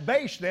 that's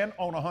based then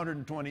on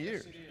 120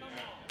 years.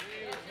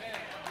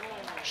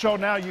 So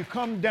now you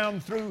come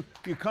down through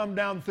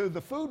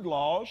the food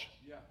laws.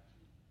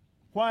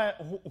 Why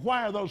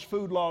are those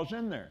food laws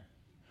in there?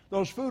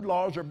 Those food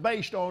laws are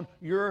based on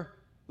your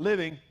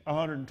living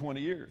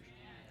 120 years.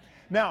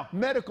 Now,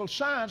 medical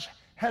science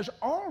has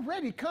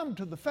already come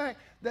to the fact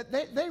that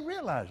they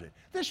realize it.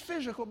 This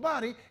physical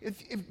body,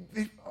 if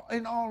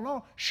in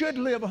all, should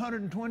live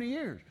 120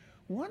 years.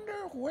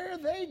 Wonder where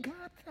they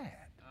got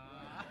that.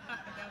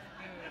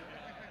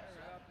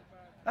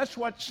 That's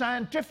what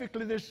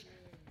scientifically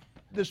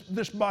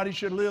this body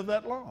should live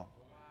that long.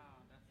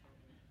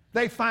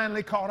 They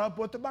finally caught up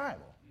with the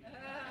Bible.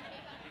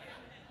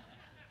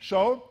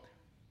 So,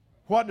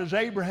 what does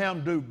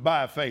Abraham do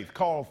by faith?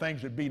 Call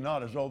things that be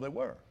not as though they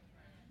were.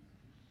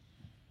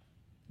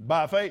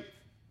 By faith.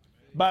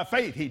 By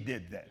faith he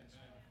did that.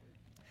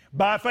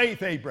 By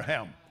faith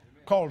Abraham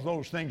calls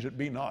those things that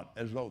be not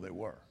as though they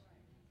were.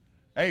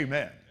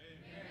 Amen.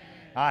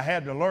 I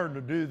had to learn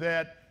to do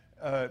that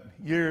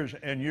years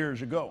and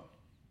years ago.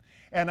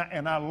 And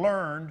I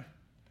learned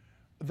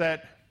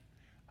that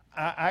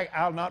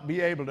I'll not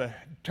be able to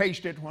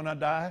taste it when I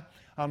die.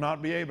 I'll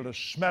not be able to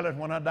smell it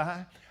when I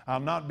die. I'll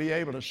not be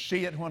able to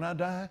see it when I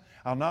die.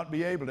 I'll not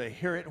be able to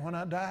hear it when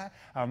I die.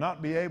 I'll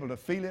not be able to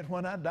feel it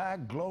when I die.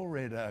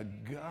 Glory to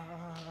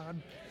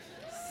God.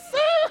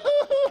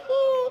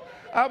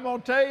 I'm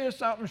going to tell you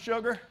something,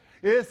 sugar.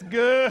 It's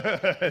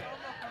good.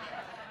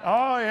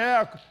 Oh,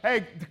 yeah.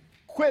 Hey,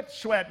 quit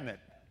sweating it.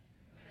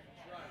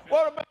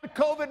 What about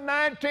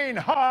COVID-19?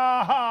 Ha,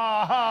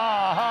 ha, ha,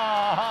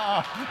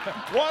 ha,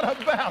 ha.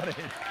 What about it?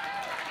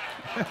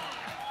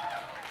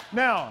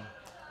 Now,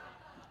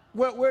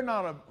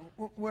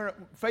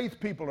 faith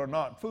people are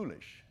not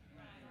foolish.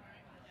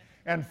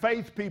 And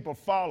faith people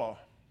follow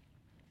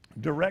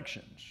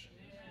directions.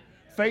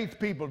 Faith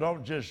people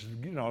don't just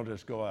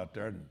go out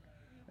there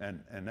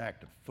and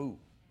act a fool.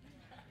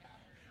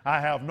 I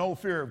have no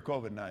fear of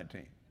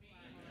COVID-19,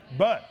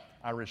 but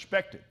I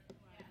respect it.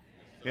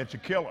 It's a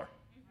killer.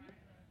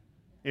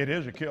 It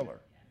is a killer.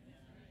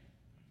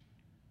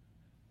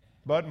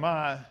 But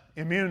my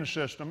immune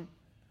system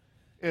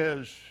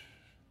is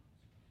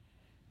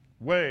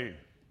way,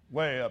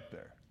 way up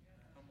there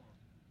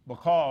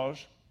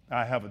because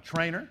I have a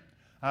trainer.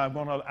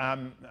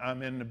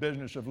 I'm in the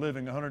business of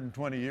living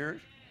 120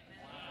 years,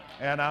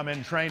 and I'm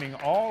in training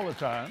all the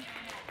time.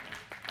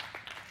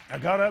 I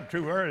got up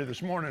too early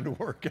this morning to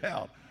work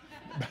out.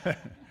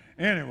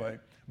 Anyway,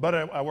 but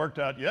I worked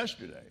out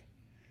yesterday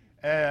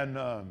and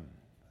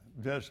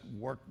just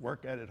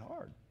work at it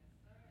hard.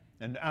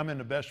 And I'm in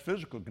the best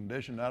physical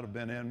condition I've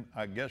been in,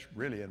 I guess,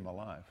 really in my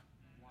life.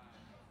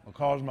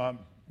 Because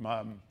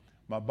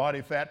my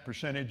body fat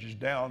percentage is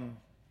down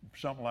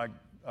something like,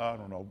 I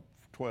don't know,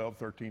 12,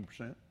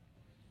 13%.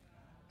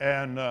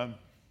 And,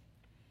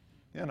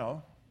 you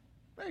know,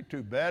 ain't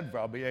too bad.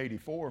 I'll be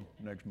 84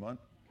 next month.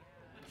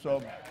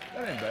 So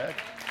that ain't bad.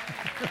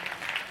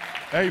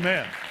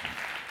 Amen.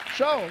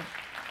 So,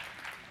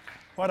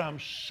 what I'm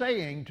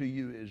saying to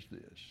you is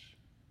this.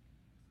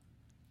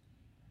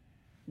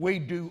 We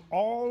do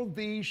all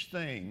these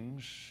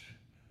things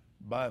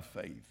by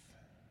faith.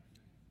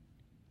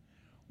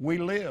 We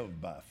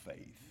live by faith.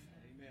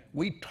 Amen.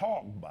 We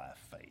talk by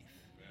faith.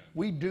 Amen.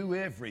 We do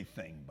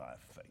everything by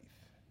faith.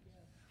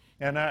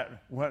 And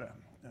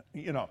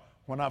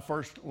when I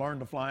first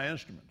learned to fly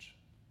instruments,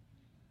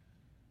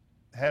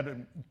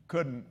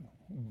 couldn't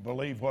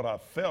believe what I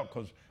felt,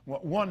 because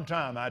one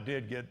time I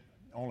did get,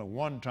 only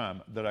one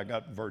time that I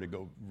got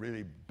vertigo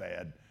really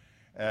bad.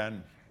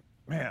 And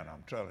man,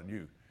 I'm telling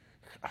you,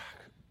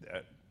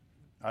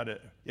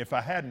 if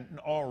I hadn't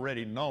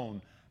already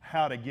known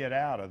how to get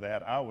out of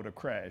that, I would have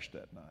crashed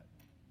that night.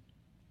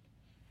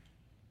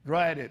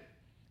 Right at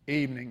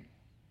evening,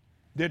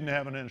 didn't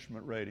have an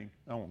instrument rating.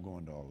 I won't go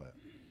into all that.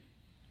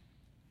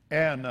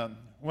 And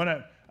when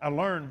I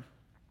learned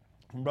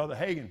from Brother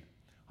Hagin,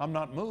 I'm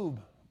not moved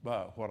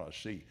by what I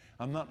see.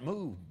 I'm not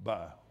moved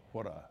by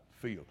what I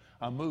feel.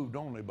 I'm moved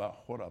only by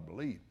what I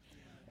believe.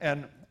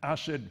 And I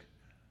said,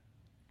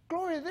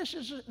 Gloria, this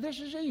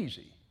is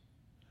easy.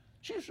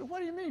 She said,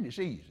 what do you mean it's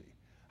easy?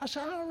 I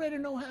said, I already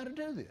know how to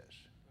do this.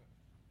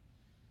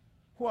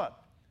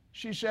 What?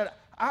 She said,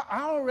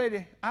 I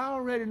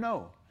already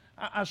know.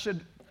 I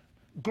said,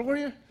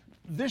 Gloria,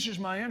 this is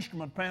my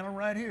instrument panel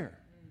right here.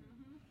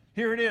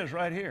 Here it is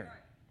right here.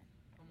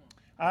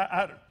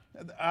 I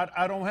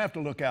don't have to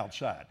look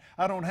outside.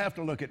 I don't have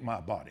to look at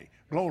my body.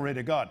 Glory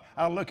to God.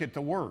 I look at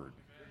the Word.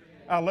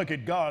 I look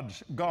at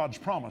God's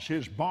promise,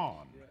 His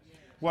bond.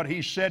 What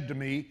He said to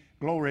me,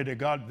 glory to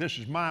God, this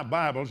is my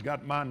Bible. It's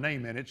got my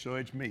name in it, so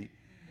it's me.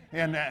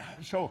 And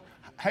so,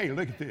 hey,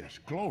 look at this.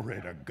 Glory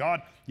to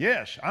God.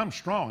 Yes, I'm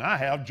strong. I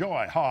have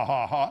joy. Ha,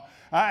 ha, ha.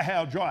 I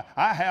have joy.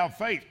 I have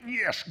faith.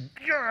 Yes,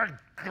 God,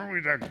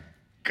 glory to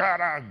God,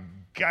 I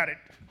got it.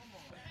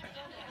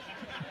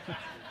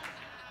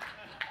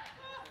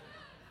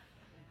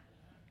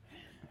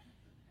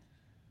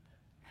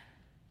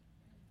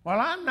 Well,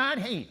 I'm not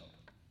healed.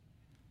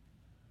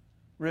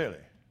 Really?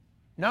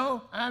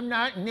 No, I'm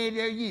not,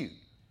 neither are you.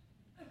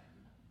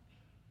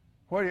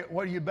 What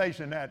are you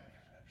basing that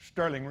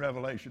sterling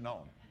revelation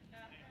on?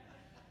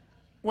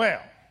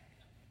 Well,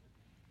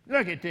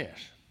 look at this.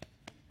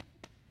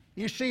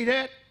 You see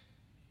that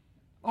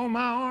on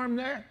my arm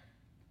there?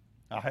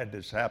 I had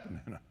this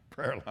happen in a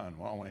prayer line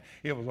one way.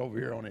 It was over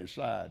here on his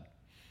side.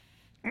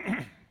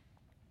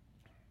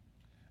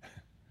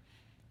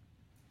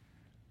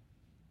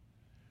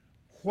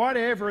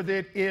 Whatever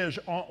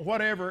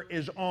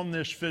is on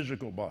this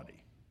physical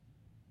body,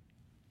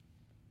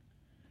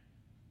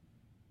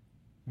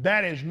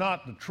 that is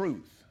not the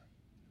truth.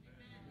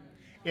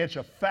 It's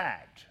a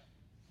fact.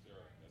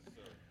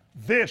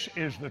 This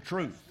is the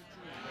truth.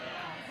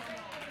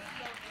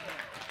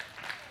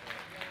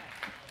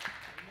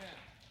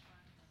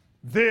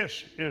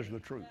 This is the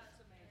truth.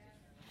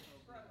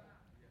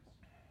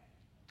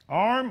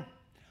 Arm,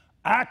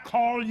 I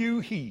call you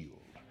healed.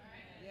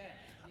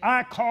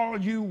 I call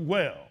you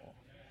well.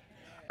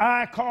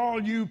 I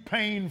call you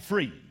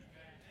pain-free.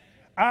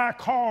 I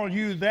call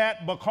you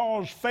that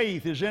because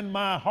faith is in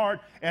my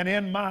heart and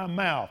in my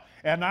mouth,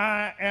 and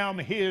I am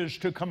His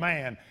to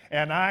command,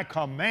 and I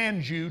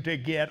command you to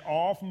get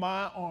off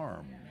my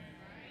arm.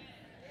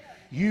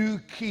 You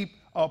keep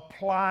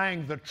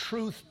applying the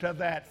truth to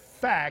that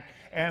fact,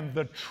 and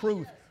the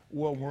truth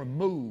will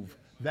remove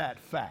that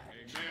fact.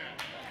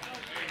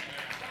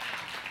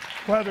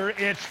 Whether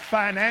it's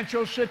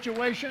financial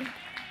situation,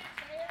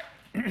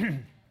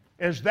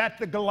 is that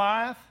the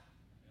Goliath?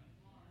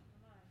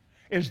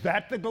 Is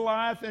that the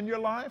Goliath in your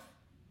life?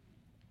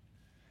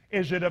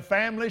 Is it a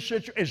family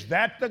situation? Is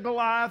that the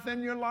Goliath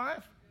in your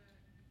life?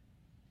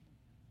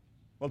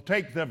 Well,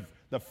 take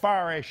the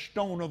fiery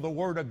stone of the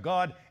Word of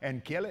God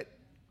and kill it.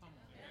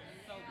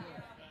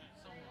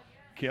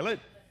 Kill it.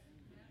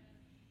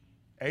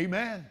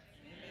 Amen.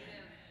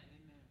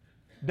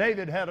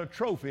 David had a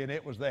trophy, and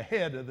it was the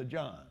head of the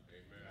giant.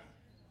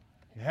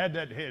 He had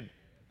that head.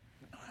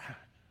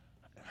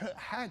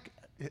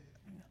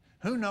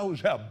 Who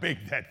knows how big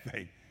that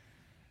thing?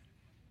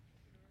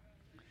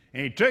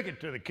 And he took it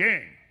to the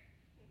king.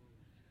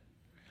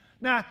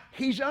 Now,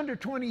 he's under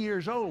 20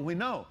 years old, we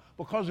know,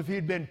 because if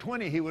he'd been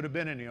 20, he would have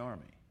been in the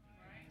army.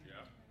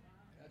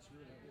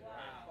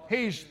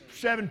 He's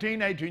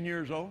 17, 18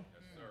 years old.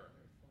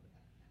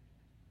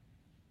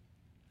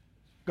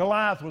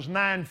 Goliath was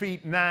 9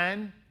 feet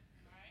 9.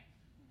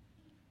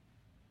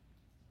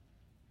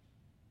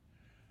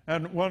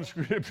 And one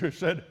scripture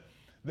said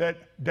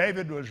that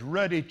David was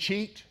ruddy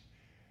cheeked,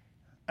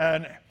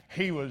 and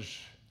he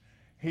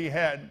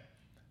had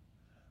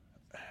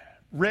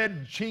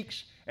red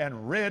cheeks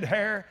and red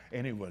hair,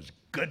 and he was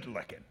good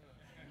looking.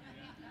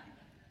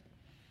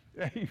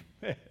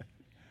 Amen.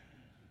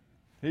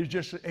 He's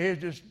just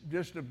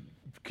a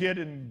kid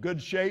in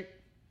good shape.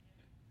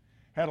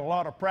 Had a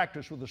lot of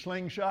practice with a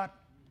slingshot,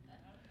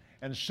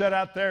 and sat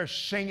out there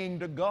singing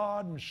to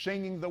God and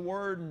singing the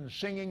word and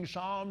singing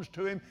psalms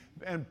to him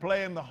and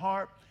playing the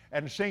harp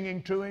and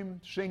singing to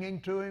him,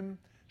 singing to him,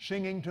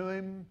 singing to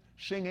him,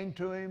 singing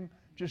to him.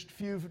 Just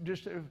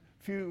a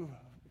few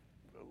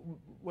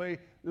a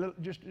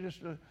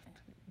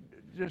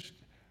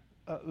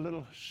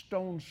little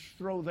stone's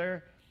throw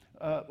there,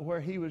 where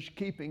he was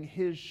keeping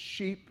his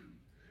sheep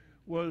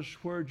was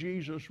where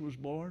Jesus was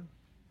born,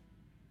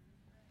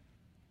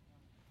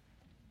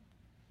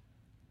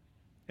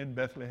 in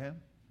Bethlehem.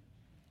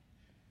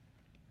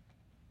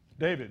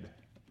 David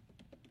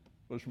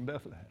was from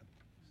Bethlehem.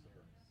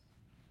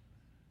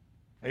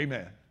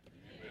 Amen.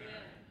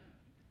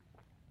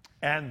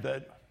 And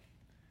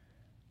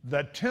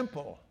the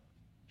temple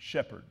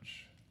shepherds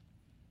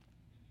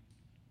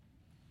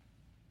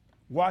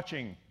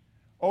watching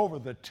over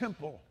the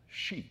temple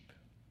sheep,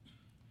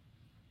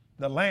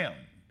 the lambs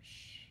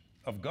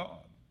of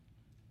God,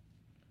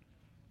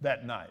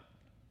 that night.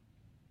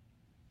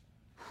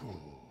 Whew.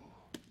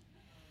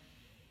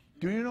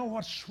 Do you know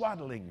what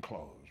swaddling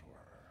clothes were?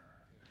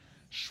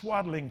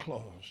 Swaddling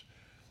clothes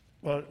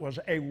was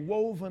a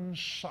woven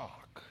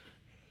sock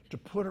to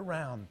put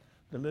around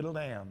the little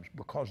lambs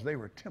because they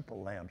were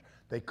temple lambs.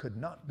 They could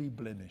not be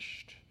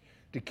blemished,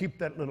 to keep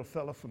that little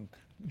fella from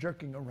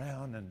jerking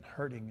around and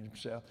hurting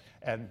himself.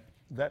 And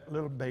that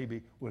little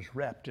baby was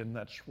wrapped in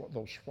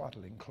those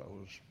swaddling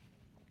clothes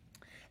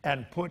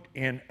and put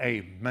in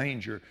a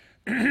manger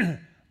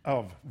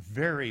of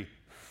very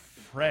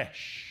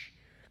fresh,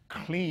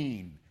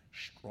 clean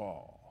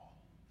straw.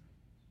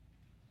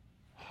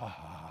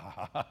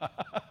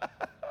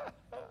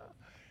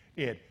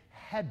 It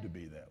had to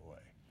be that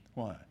way.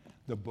 Why?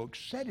 The book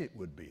said it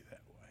would be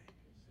that way.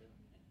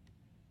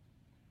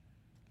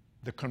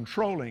 The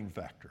controlling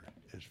factor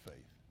is faith.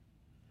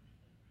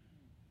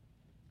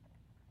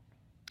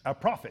 A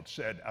prophet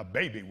said a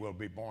baby will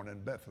be born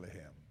in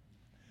Bethlehem.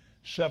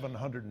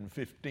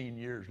 715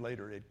 years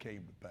later it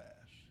came to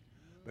pass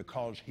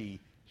because he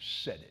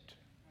said it.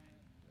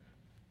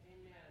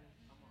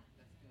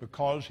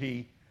 Because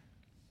he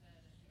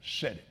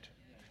said it.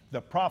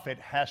 The prophet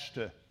has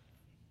to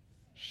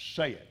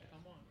say it.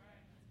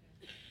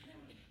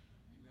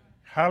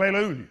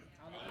 Hallelujah.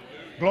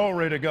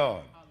 Glory to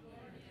God.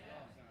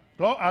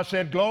 I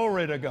said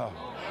glory to God.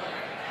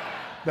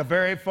 The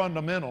very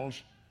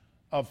fundamentals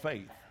of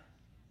faith.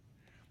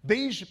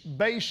 These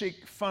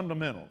basic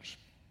fundamentals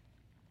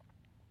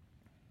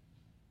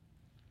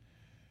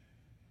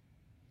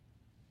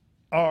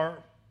are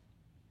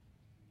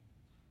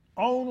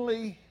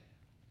only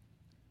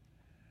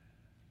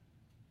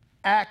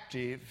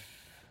active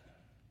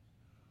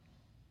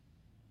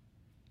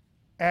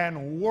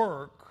and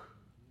work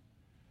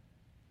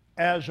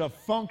as a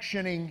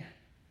functioning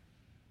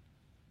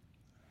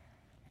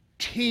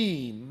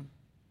team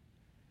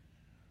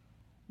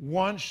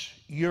once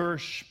your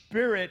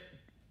spirit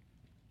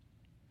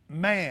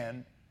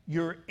man,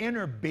 your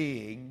inner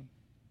being,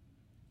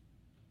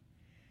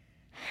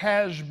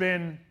 has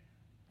been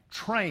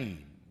trained.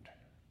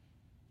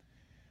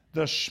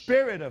 The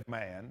spirit of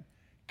man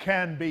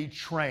can be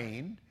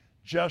trained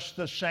just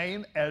the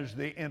same as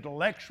the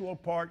intellectual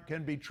part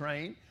can be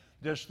trained,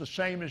 just the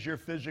same as your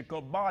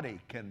physical body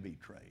can be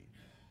trained.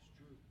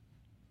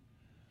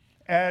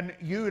 And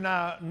you and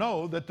I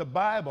know that the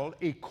Bible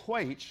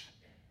equates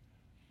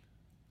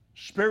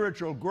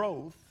spiritual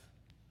growth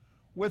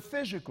with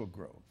physical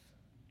growth.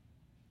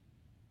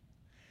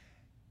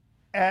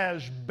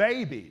 As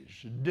babies,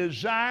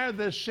 desire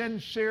the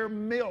sincere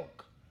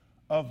milk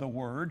of the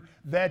word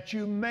that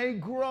you may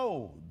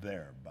grow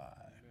thereby.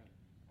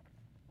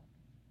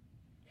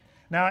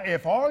 Now,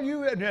 if all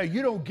you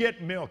don't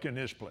get milk in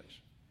this place.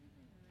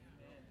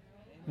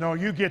 No,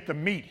 you get the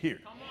meat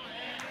here.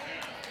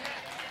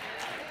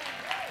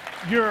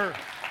 You're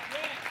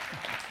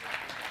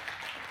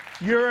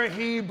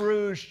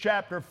Hebrews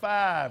chapter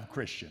 5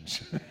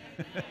 Christians.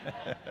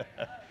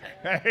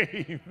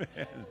 Amen.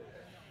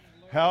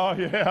 Oh,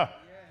 yeah.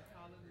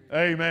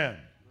 Amen.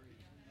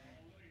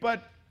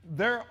 But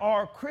there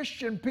are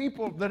Christian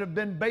people that have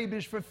been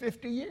babies for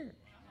 50 years.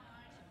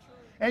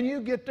 And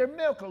you get their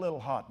milk a little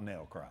hot and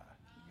they'll cry.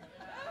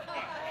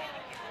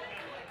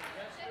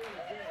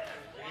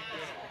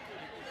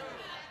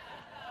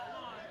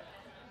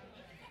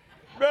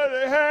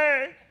 Brother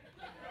Hank,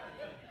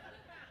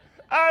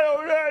 I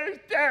don't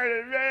understand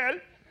it,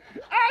 man.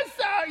 I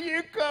saw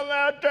you come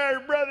out there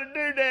to Brother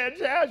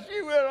Doodad's house.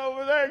 You went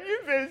over there and you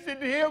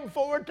visited him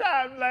 4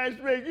 times last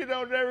week. You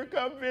don't ever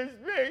come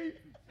visit me.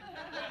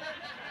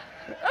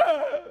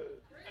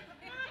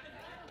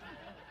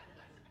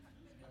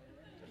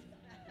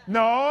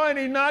 No, and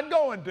he's not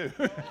going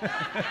to.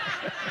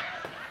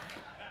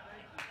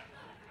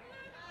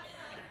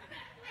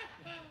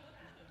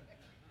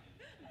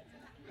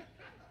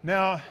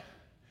 Now,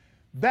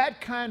 that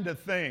kind of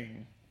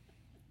thing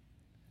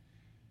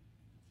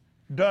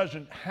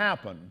doesn't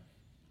happen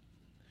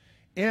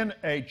in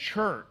a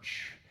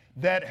church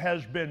that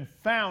has been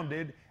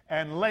founded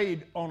and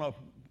laid on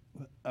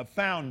a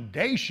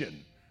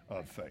foundation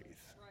of faith.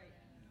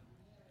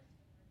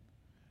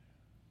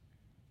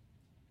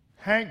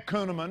 Hank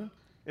Kunneman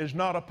is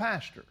not a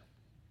pastor.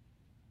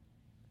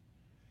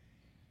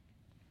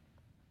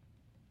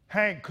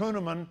 Hank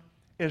Kunneman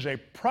is a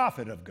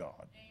prophet of God.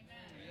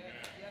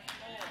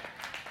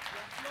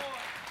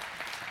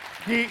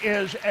 He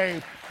is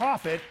a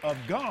prophet of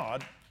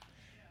God,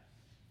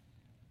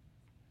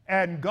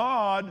 and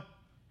God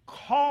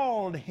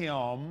called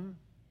him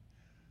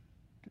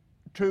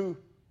to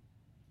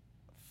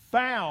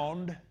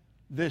found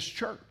this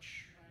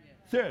church.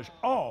 There's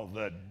all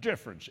the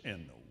difference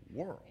in the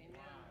world.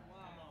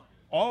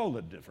 All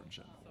the difference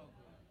in the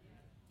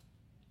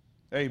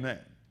world. Amen.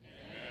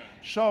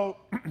 So,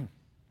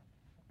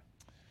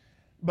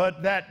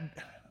 but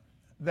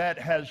that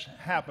has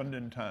happened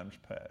in times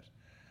past.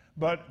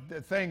 But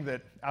the thing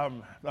that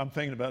I'm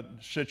thinking about,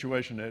 the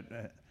situation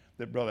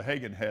that Brother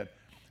Hagin had,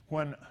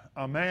 when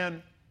a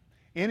man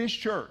in his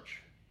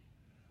church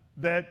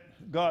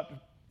that got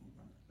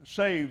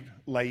saved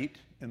late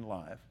in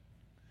life,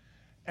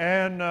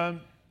 and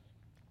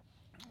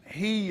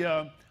he's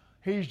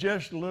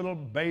just a little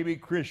baby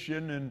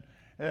Christian,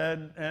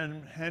 and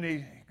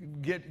he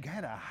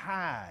had a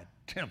high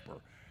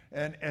temper,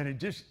 and he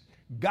just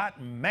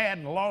got mad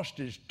and lost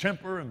his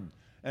temper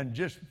and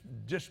just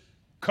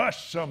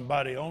cussed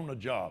somebody on the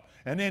job.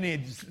 And then he,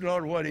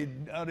 Lord, what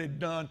he'd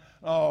done,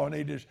 and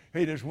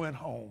he just went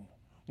home,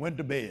 went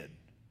to bed,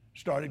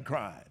 started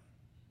crying.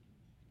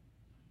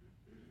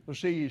 Well,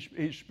 see,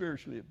 he's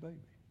spiritually a baby.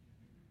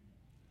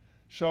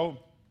 So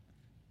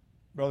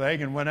Brother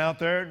Hagin went out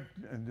there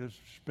and just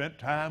spent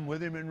time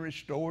with him and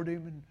restored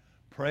him and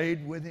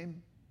prayed with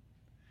him.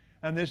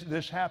 And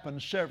this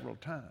happened several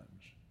times.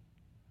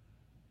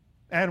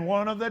 And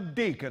one of the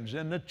deacons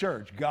in the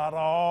church got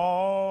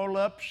all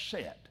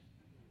upset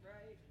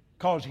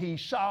because he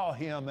saw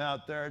him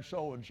out there at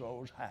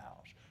so-and-so's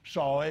house,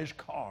 saw his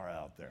car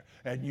out there,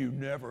 and you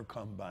never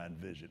come by and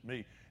visit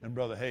me. And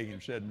Brother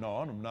Hagin said, no,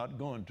 I'm not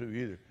going to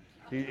either.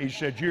 He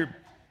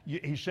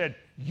said,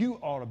 you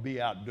ought to be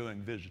out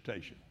doing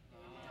visitation.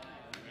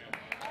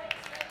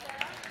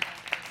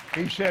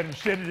 He said,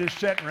 instead of just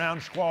sitting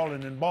around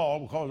squalling and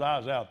bawling because I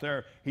was out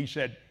there, he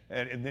said,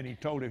 and then he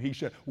told him, he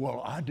said,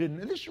 well, I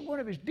didn't. This is one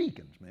of his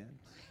deacons, man.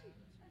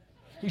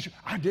 He said,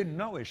 I didn't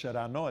know. He said,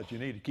 I know it. You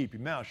need to keep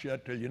your mouth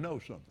shut till you know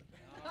something.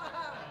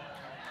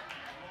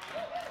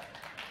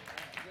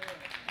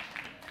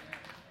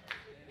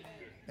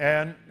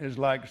 And it's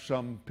like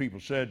some people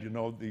said,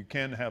 you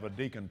can have a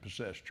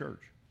deacon-possessed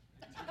church.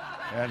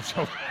 And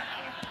so,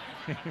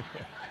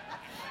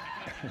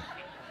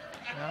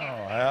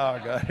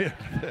 I got it.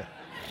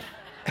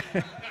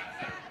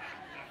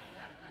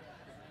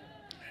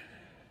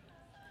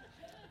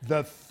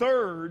 The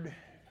third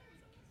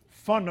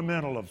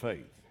fundamental of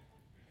faith.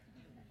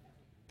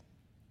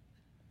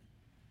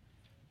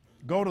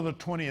 Go to the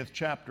 20th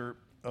chapter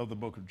of the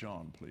book of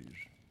John, please,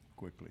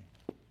 quickly.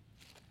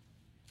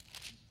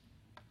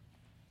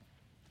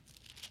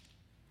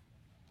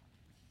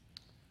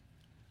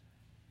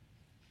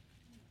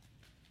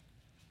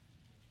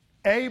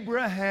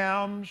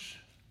 Abraham's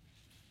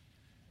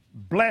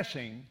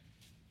blessing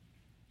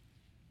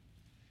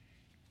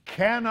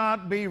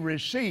cannot be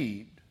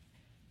received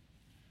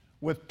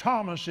with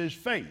Thomas's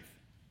faith.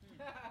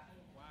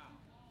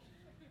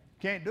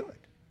 Can't do it.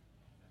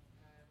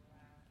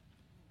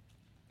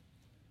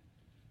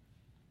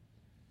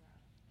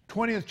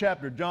 '20th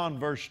chapter, John,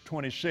 verse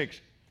 26.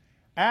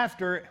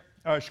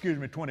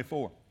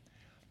 24.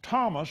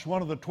 Thomas,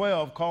 one of the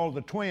 12, called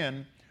the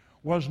twin,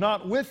 was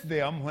not with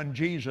them when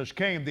Jesus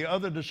came. The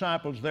other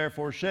disciples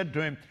therefore said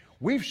to him,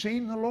 we've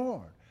seen the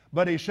Lord.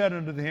 But he said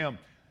unto them,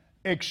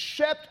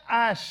 except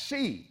I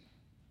see,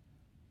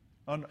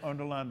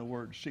 underline the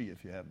word see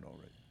if you haven't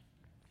already,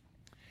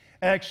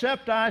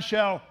 except I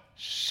shall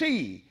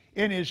see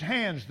in his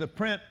hands the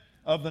print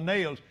of the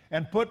nails,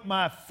 and put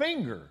my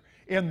finger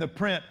in the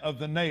print of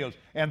the nails,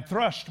 and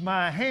thrust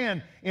my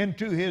hand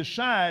into his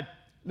side,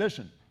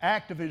 listen,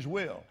 act of his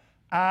will,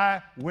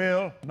 I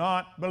will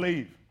not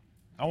believe.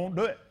 I won't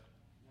do it.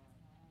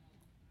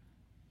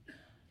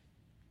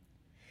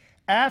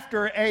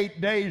 After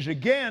 8 days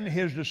again,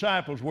 his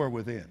disciples were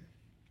within,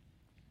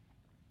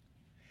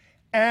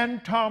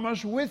 and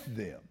Thomas with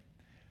them.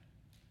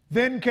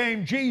 Then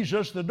came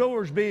Jesus, the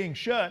doors being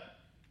shut,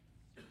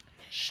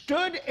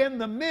 stood in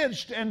the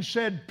midst and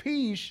said,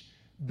 peace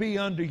be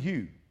unto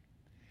you.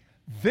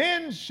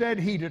 Then said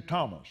he to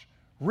Thomas,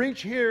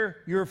 reach here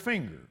your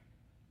finger,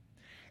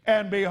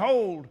 and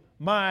behold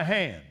my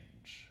hands.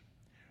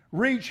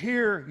 Reach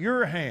here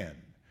your hand,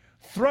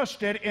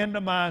 thrust it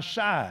into my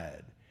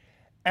side,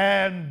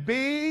 and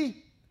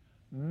be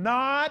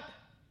not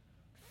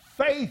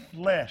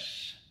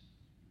faithless.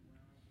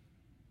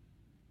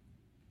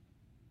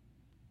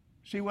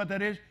 See what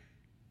that is?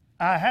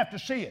 I have to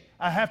see it.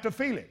 I have to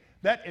feel it.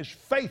 That is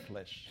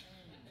faithless.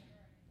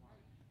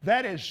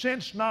 That is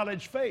sense,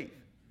 knowledge, faith.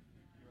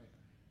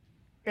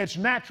 It's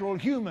natural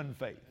human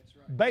faith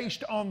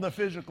based on the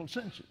physical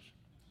senses.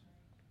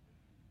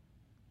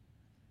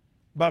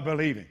 By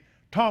believing.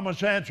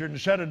 Thomas answered and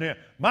said unto him,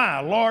 My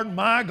Lord,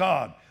 my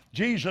God.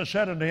 Jesus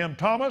said unto him,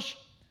 Thomas,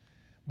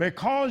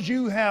 because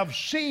you have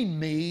seen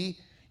me,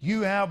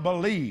 you have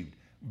believed.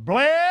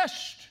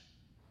 Blessed.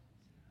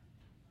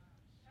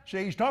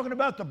 See, he's talking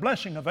about the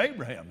blessing of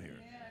Abraham here.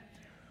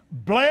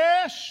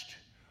 Blessed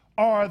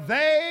are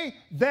they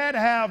that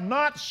have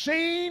not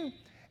seen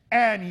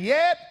and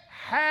yet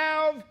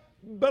have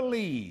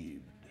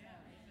believed.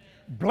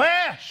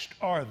 Blessed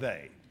are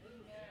they.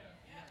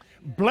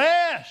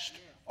 Blessed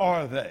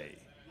are they.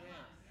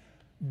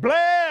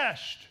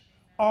 Blessed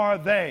are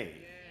they.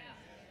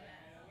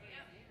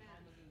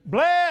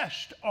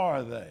 Blessed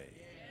are they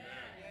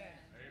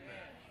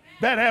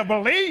that have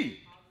believed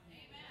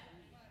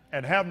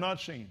and have not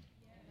seen.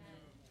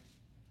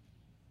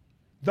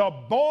 The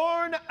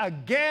born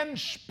again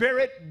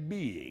spirit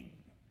being,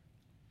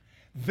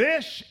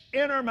 this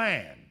inner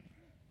man,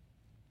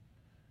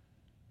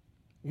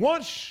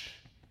 once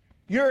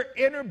your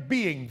inner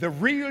being, the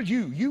real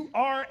you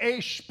are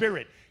a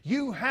spirit.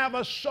 You have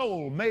a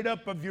soul made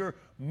up of your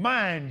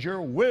mind,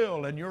 your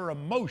will, and your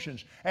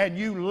emotions, and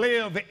you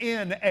live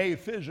in a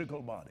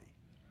physical body.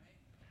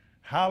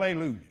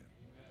 Hallelujah.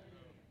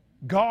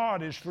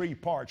 God is three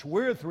parts.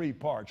 We're three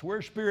parts.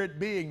 We're spirit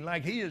being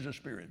like He is a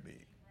spirit being.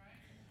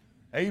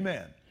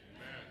 Amen.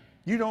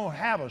 You don't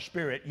have a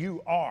spirit.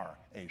 You are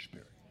a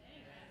spirit.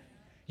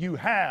 You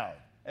have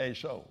a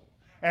soul.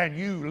 And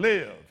you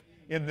live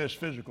in this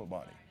physical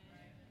body.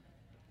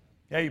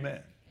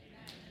 Amen.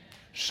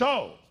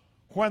 So,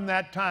 when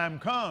that time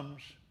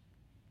comes,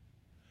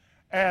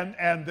 and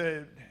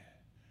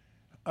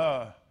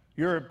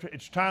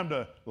it's time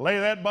to lay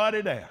that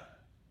body down.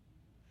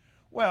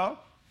 Well,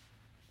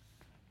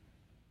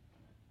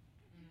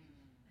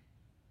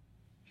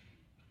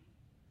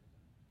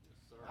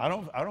 I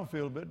don't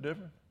feel a bit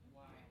different.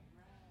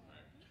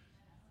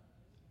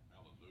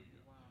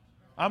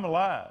 I'm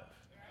alive.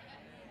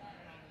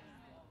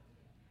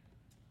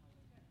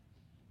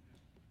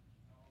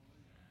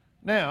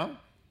 Now,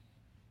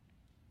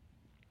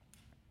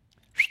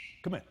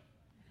 come in.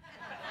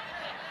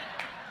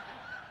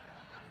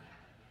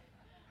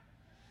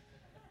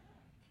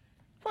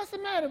 What's the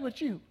matter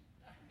with you?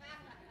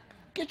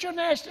 Get your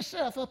nasty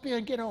self up here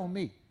and get on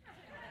me.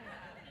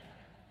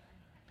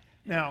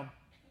 Now,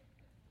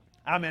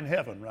 I'm in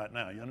heaven right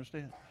now, you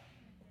understand?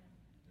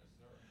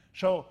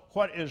 So,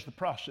 what is the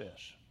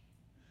process?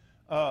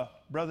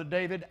 Brother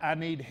David, I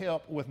need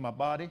help with my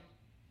body.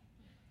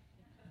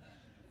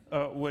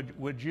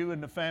 Would you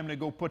and the family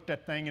go put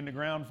that thing in the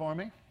ground for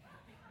me?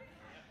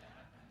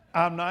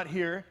 I'm not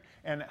here,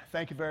 and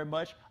thank you very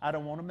much. I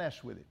don't want to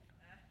mess with it.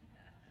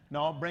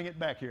 No, bring it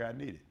back here. I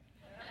need it.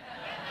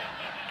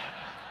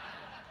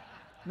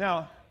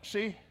 Now,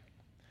 see,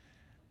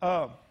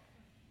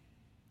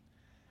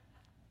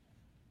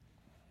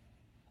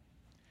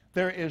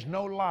 there is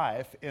no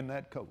life in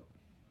that coat.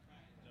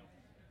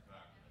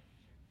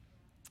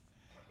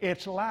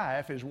 Its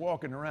life is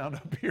walking around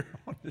up here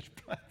on this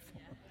platform.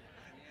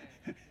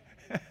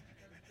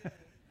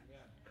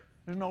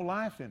 There's no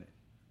life in it.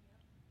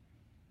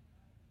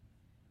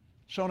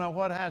 So now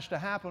what has to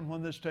happen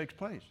when this takes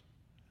place?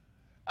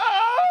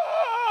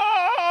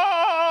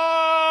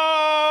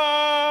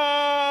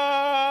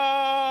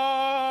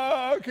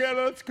 Oh,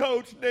 Kenneth's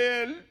coat's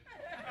dead.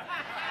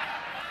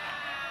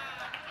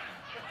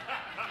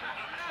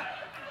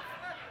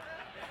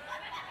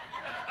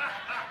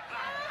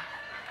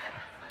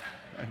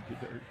 Thank you,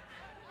 David.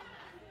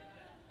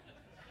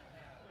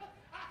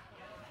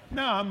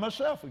 Now I'm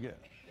myself again.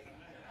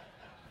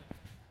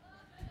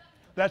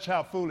 That's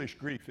how foolish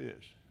grief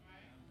is.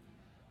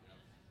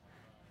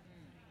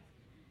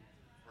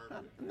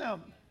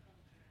 Now,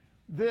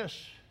 the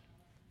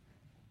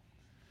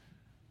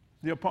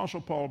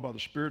Apostle Paul, by the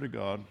Spirit of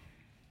God,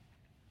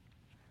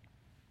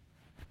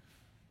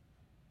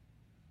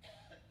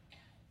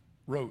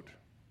 wrote,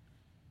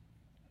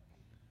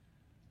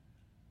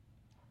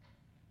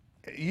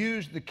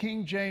 the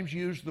King James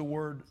used the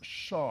word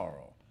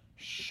sorrow.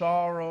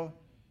 Sorrow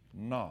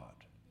not.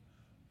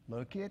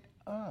 Look it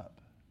up.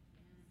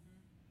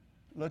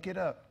 Look it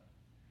up.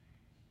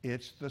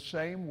 It's the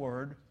same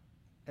word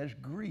as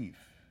grief.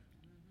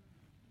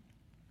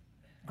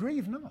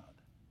 Grieve not.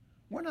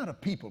 We're not a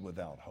people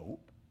without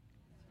hope.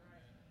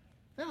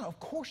 Now, of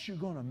course you're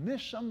going to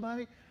miss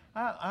somebody.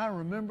 I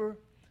remember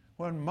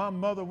when my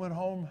mother went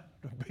home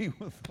to be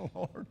with the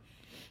Lord,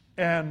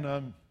 and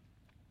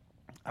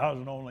I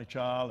was an only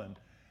child,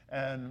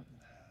 and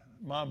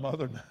my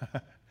mother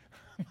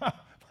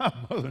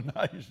and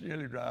I used to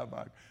nearly drive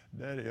my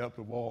daddy up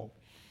the wall.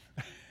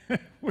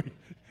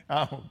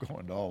 I won't go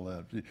into all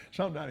that.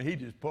 Sometimes he'd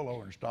just pull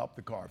over and stop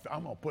the car.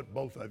 I'm going to put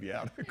both of you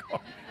out of the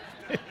car.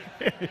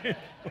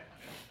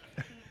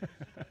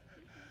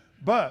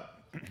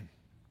 But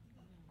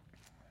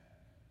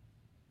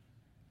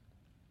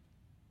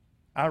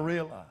I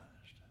realized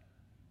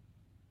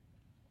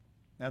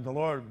And the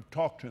Lord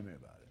talked to me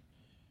about it.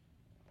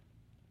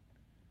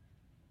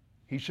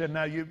 He said,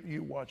 now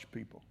you watch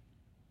people.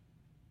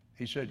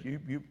 He said,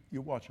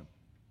 you watch them.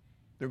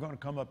 They're going to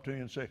come up to you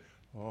and say,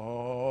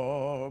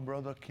 oh,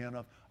 Brother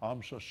Kenneth,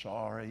 I'm so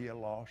sorry you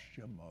lost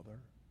your mother.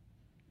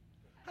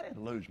 I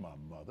didn't lose my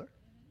mother.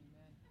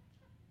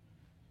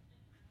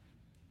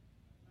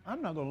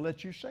 I'm not going to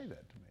let you say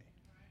that to me.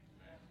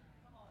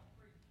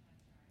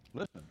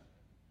 Listen,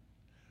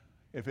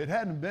 if it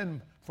hadn't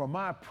been for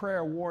my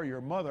prayer warrior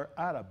mother,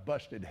 I'd have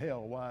busted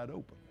hell wide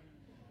open.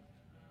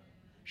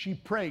 She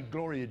prayed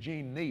Gloria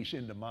Jean Niece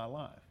into my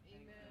life.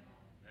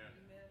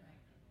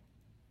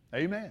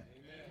 Amen. Amen.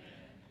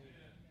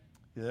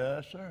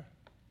 Yes, sir.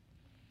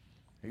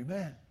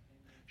 Amen.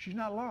 She's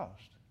not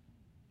lost.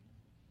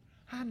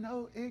 I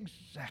know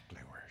exactly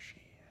where she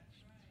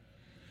is.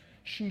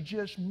 She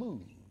just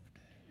moved.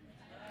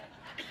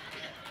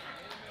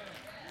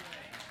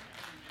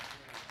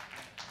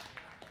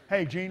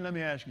 Hey, Gene, let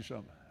me ask you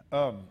something.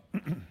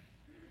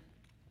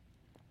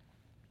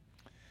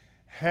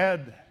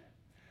 Had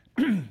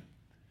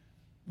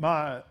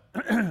my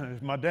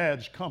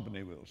dad's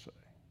company, we'll say,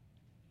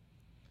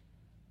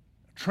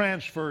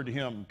 transferred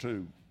him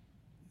to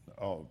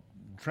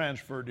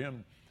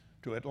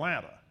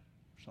Atlanta,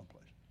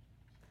 someplace.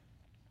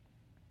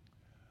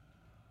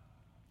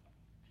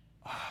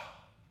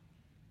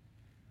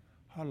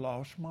 I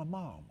lost my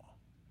mama.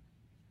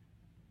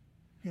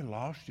 You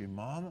lost your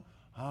mama?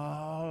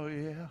 Oh,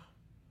 yeah.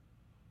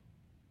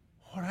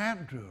 What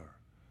happened to her?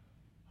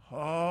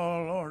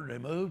 Oh, Lord, they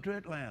moved to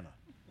Atlanta.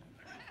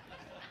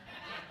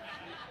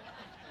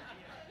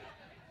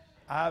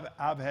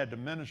 I've had to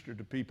minister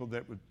to people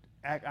that would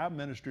act. I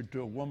ministered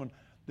to a woman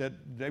that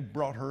they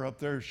brought her up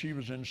there. She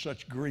was in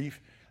such grief,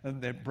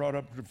 and they brought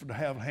up to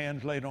have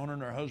hands laid on her,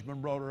 and her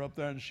husband brought her up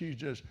there, and she's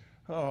just,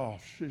 and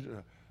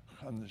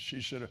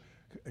she said,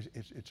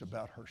 it's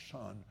about her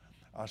son.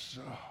 I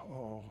said,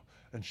 oh,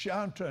 and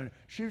I'm telling you,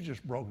 she was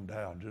just broken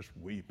down, just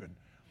weeping.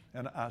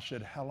 And I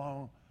said, how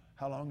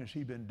long has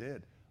he been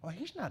dead? Oh,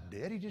 he's not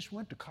dead. He just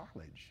went to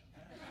college.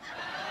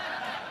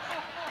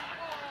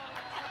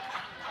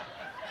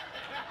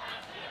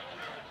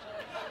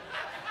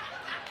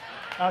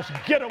 I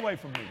said, get away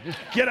from me. Just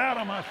get out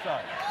of my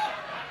sight.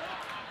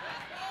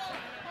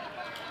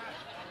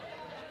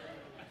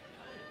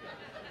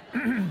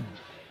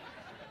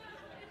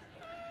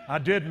 I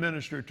did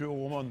minister to a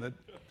woman that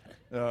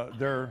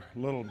their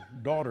little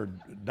daughter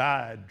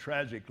died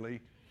tragically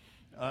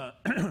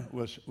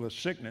with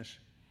sickness,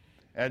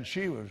 and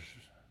she was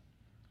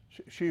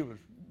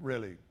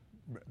really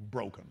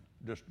broken,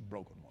 just a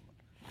broken woman.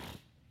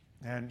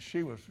 And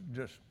she was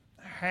just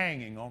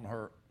hanging on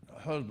her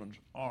husband's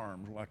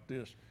arms like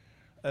this,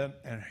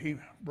 and he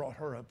brought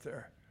her up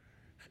there,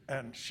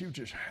 and she was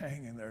just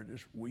hanging there,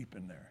 just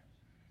weeping there.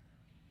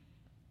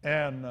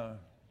 And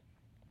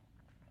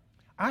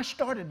I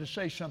started to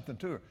say something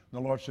to her. And the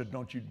Lord said,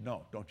 don't you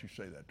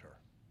say that to her.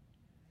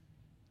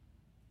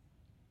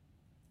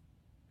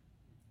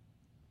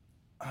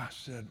 I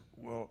said,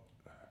 well,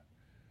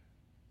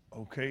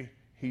 okay.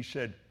 He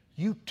said,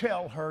 you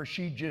tell her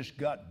she just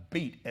got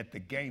beat at the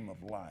game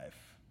of life.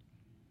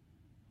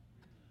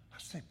 I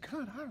said,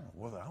 God, I don't know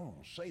whether I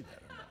want to say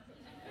that or not.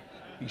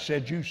 He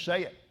said, you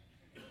say it.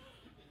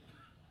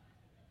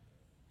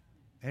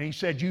 And he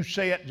said, you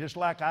say it just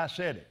like I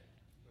said it.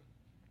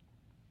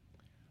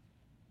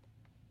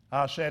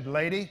 I said,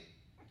 lady,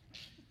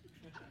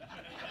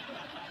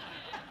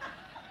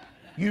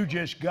 you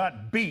just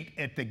got beat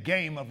at the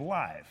game of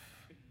life.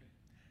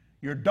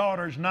 Your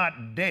daughter's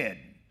not dead.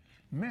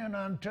 Man,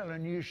 I'm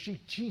telling you, she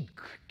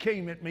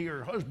came at me.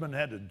 Her husband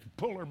had to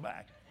pull her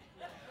back.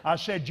 I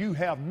said, you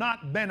have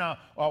not been a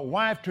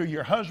wife to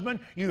your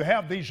husband. You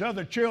have these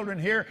other children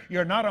here.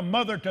 You're not a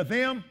mother to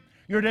them.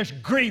 You're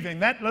just grieving.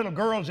 That little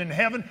girl's in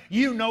heaven.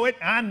 You know it.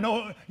 I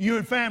know it.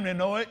 Your family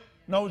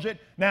knows it.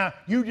 Now,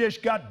 you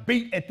just got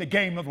beat at the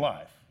game of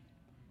life.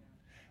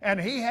 And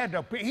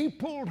he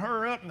pulled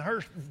her up and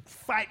her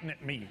fighting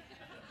at me.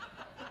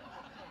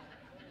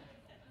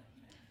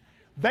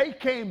 They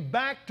came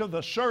back to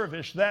the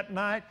service that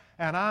night,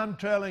 and I'm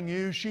telling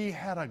you, she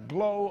had a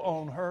glow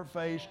on her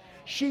face.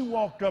 She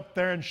walked up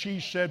there and she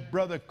said,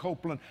 Brother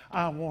Copeland,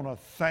 I want to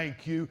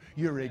thank you.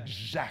 You're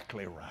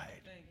exactly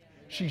right.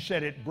 She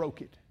said it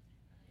broke it.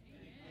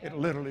 It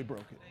literally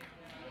broke it.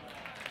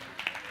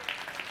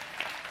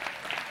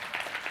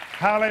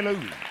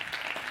 Hallelujah.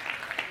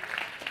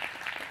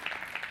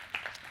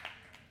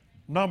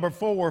 Number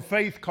 4,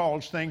 faith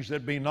calls things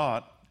that be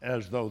not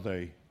as though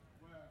they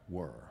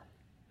were.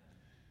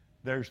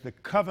 There's the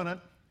covenant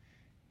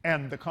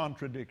and the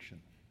contradiction.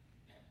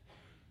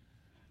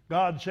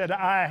 God said,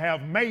 I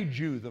have made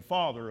you the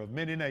father of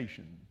many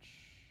nations.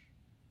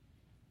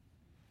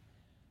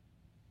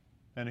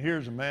 And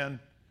here's a man,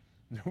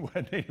 there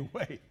wasn't any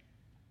way.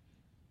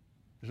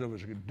 So it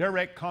was a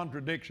direct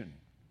contradiction.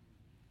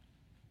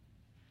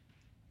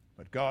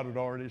 But God had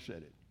already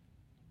said it.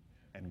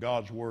 And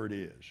God's word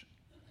is.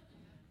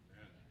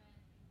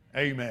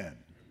 Amen.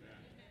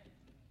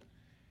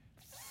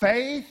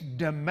 Faith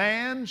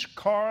demands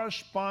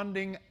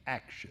corresponding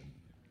action.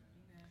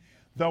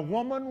 The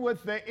woman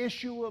with the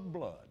issue of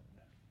blood.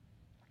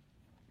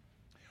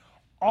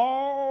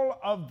 All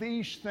of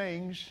these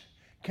things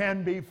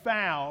can be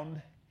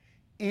found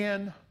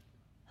in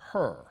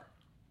her.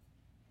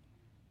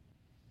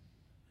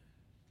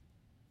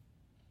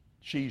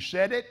 She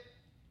said it.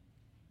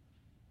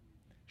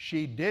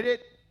 She did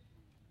it.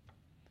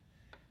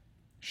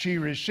 She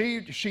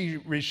received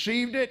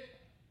it,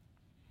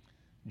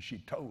 and she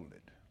told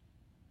it.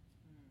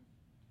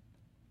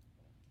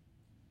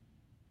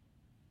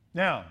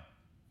 Now,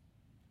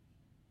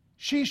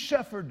 she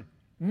suffered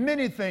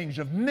many things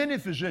of many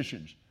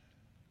physicians.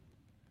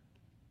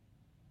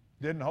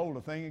 Didn't hold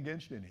a thing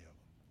against any of them.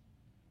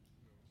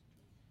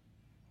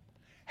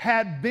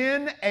 Had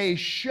been a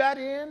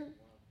shut-in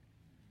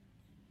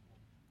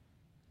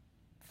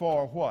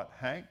for what,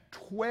 Hank?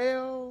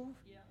 12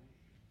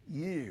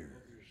 years.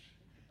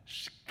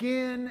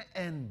 Skin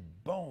and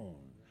bone.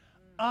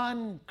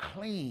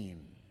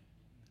 Unclean.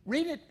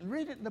 Read it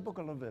in the book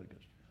of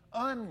Leviticus.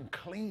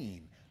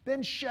 Unclean.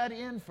 Been shut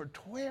in for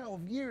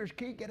 12 years,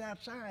 can't get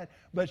outside.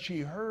 But she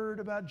heard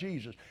about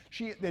Jesus.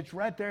 It's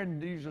right there in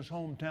Jesus'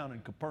 hometown in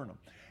Capernaum.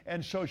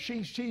 And so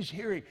she's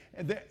hearing,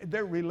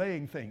 they're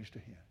relaying things to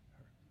him.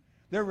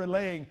 They're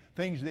relaying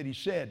things that he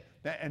said,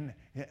 and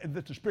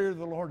that the Spirit of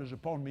the Lord is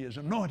upon me, has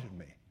anointed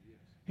me.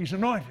 He's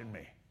anointed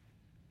me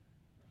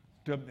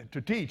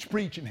to teach,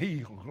 preach, and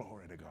heal.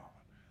 Glory to God.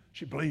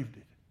 She believed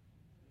it,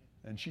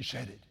 and she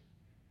said it.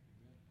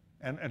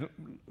 And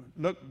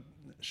look,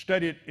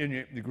 study it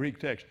in the Greek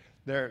text.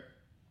 There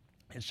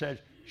it says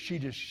she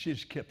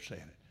just kept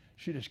saying it.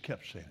 She just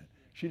kept saying it.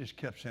 She just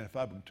kept saying, if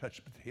I would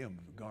touch the hem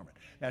of the garment.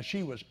 Now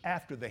she was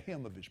after the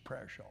hem of his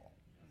prayer shawl.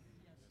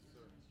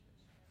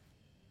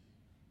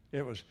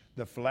 It was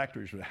the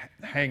phylacteries were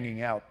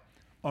hanging out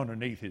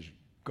underneath his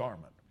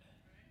garment.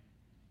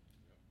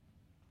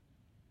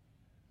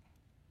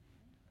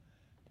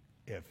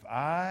 If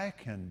I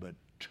can but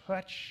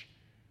touch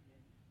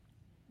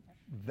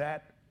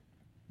that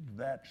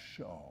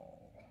shawl,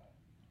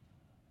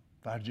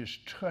 if I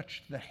just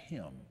touch the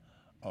hem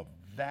of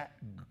that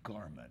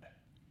garment,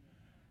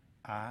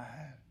 I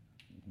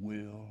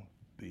will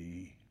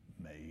be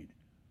made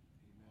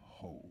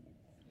whole.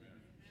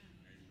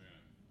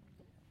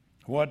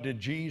 What did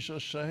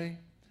Jesus say?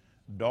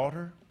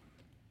 Daughter,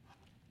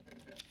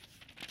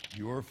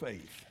 your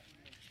faith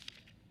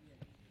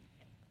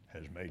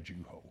has made you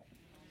whole.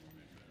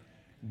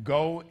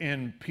 Go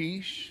in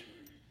peace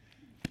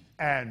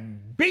and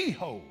be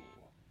whole.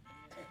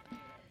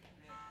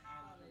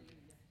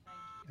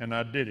 And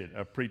I did it.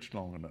 I preached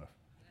long enough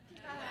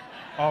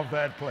of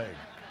that plague.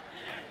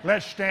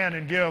 Let's stand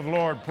and give the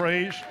Lord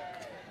praise.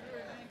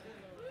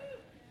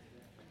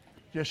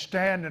 Just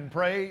stand and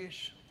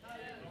praise.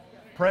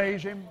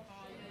 Praise Him.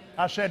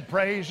 I said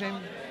praise Him.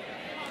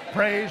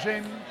 Praise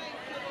Him.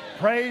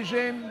 Praise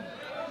Him.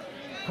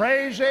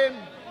 Praise Him.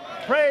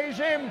 Praise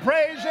Him.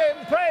 Praise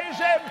Him. Praise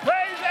Him.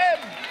 Praise Him.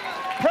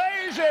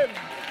 Praise Him.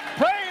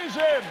 Praise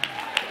Him.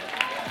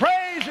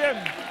 Praise Him.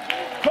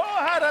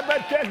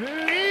 Koharabete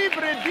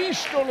libre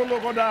distolo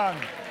logodan.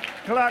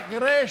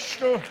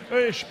 Clacresto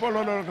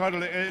espolo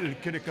logodle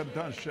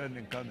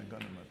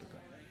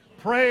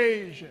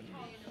Praise Him.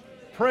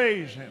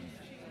 Praise Him.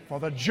 For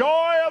the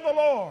joy of the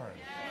Lord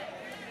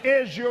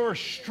is your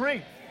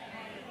strength.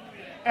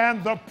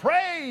 And the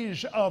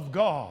praise of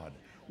God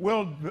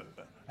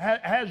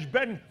has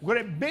been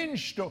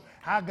grebensto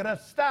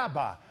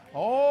agrastaba.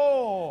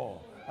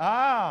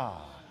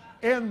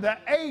 In the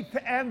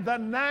 8th and the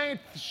 9th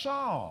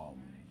Psalm.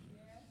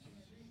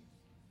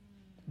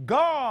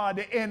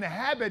 God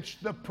inhabits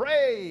the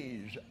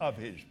praise of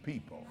His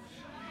people.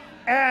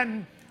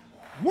 And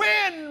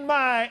when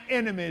my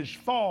enemies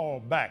fall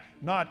back,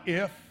 not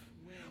if,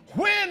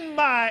 when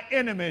my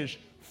enemies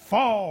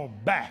fall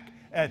back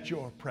at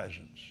your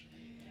presence.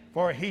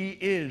 For He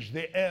is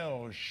the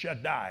El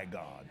Shaddai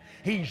God.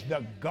 He's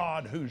the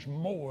God who's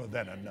more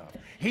than enough.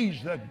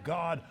 He's the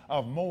God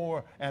of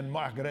more and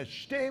more.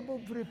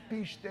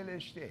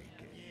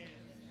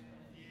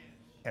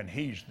 And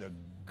He's the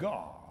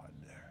God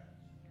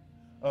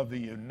of the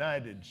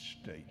United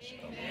States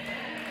of America.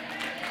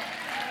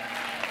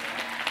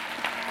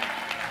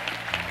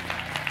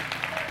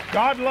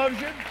 God loves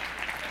you.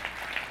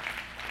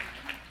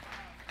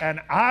 And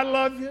I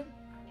love you.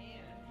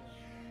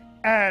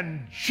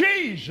 And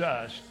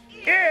Jesus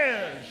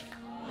is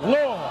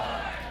Lord.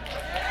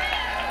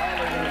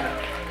 Hallelujah.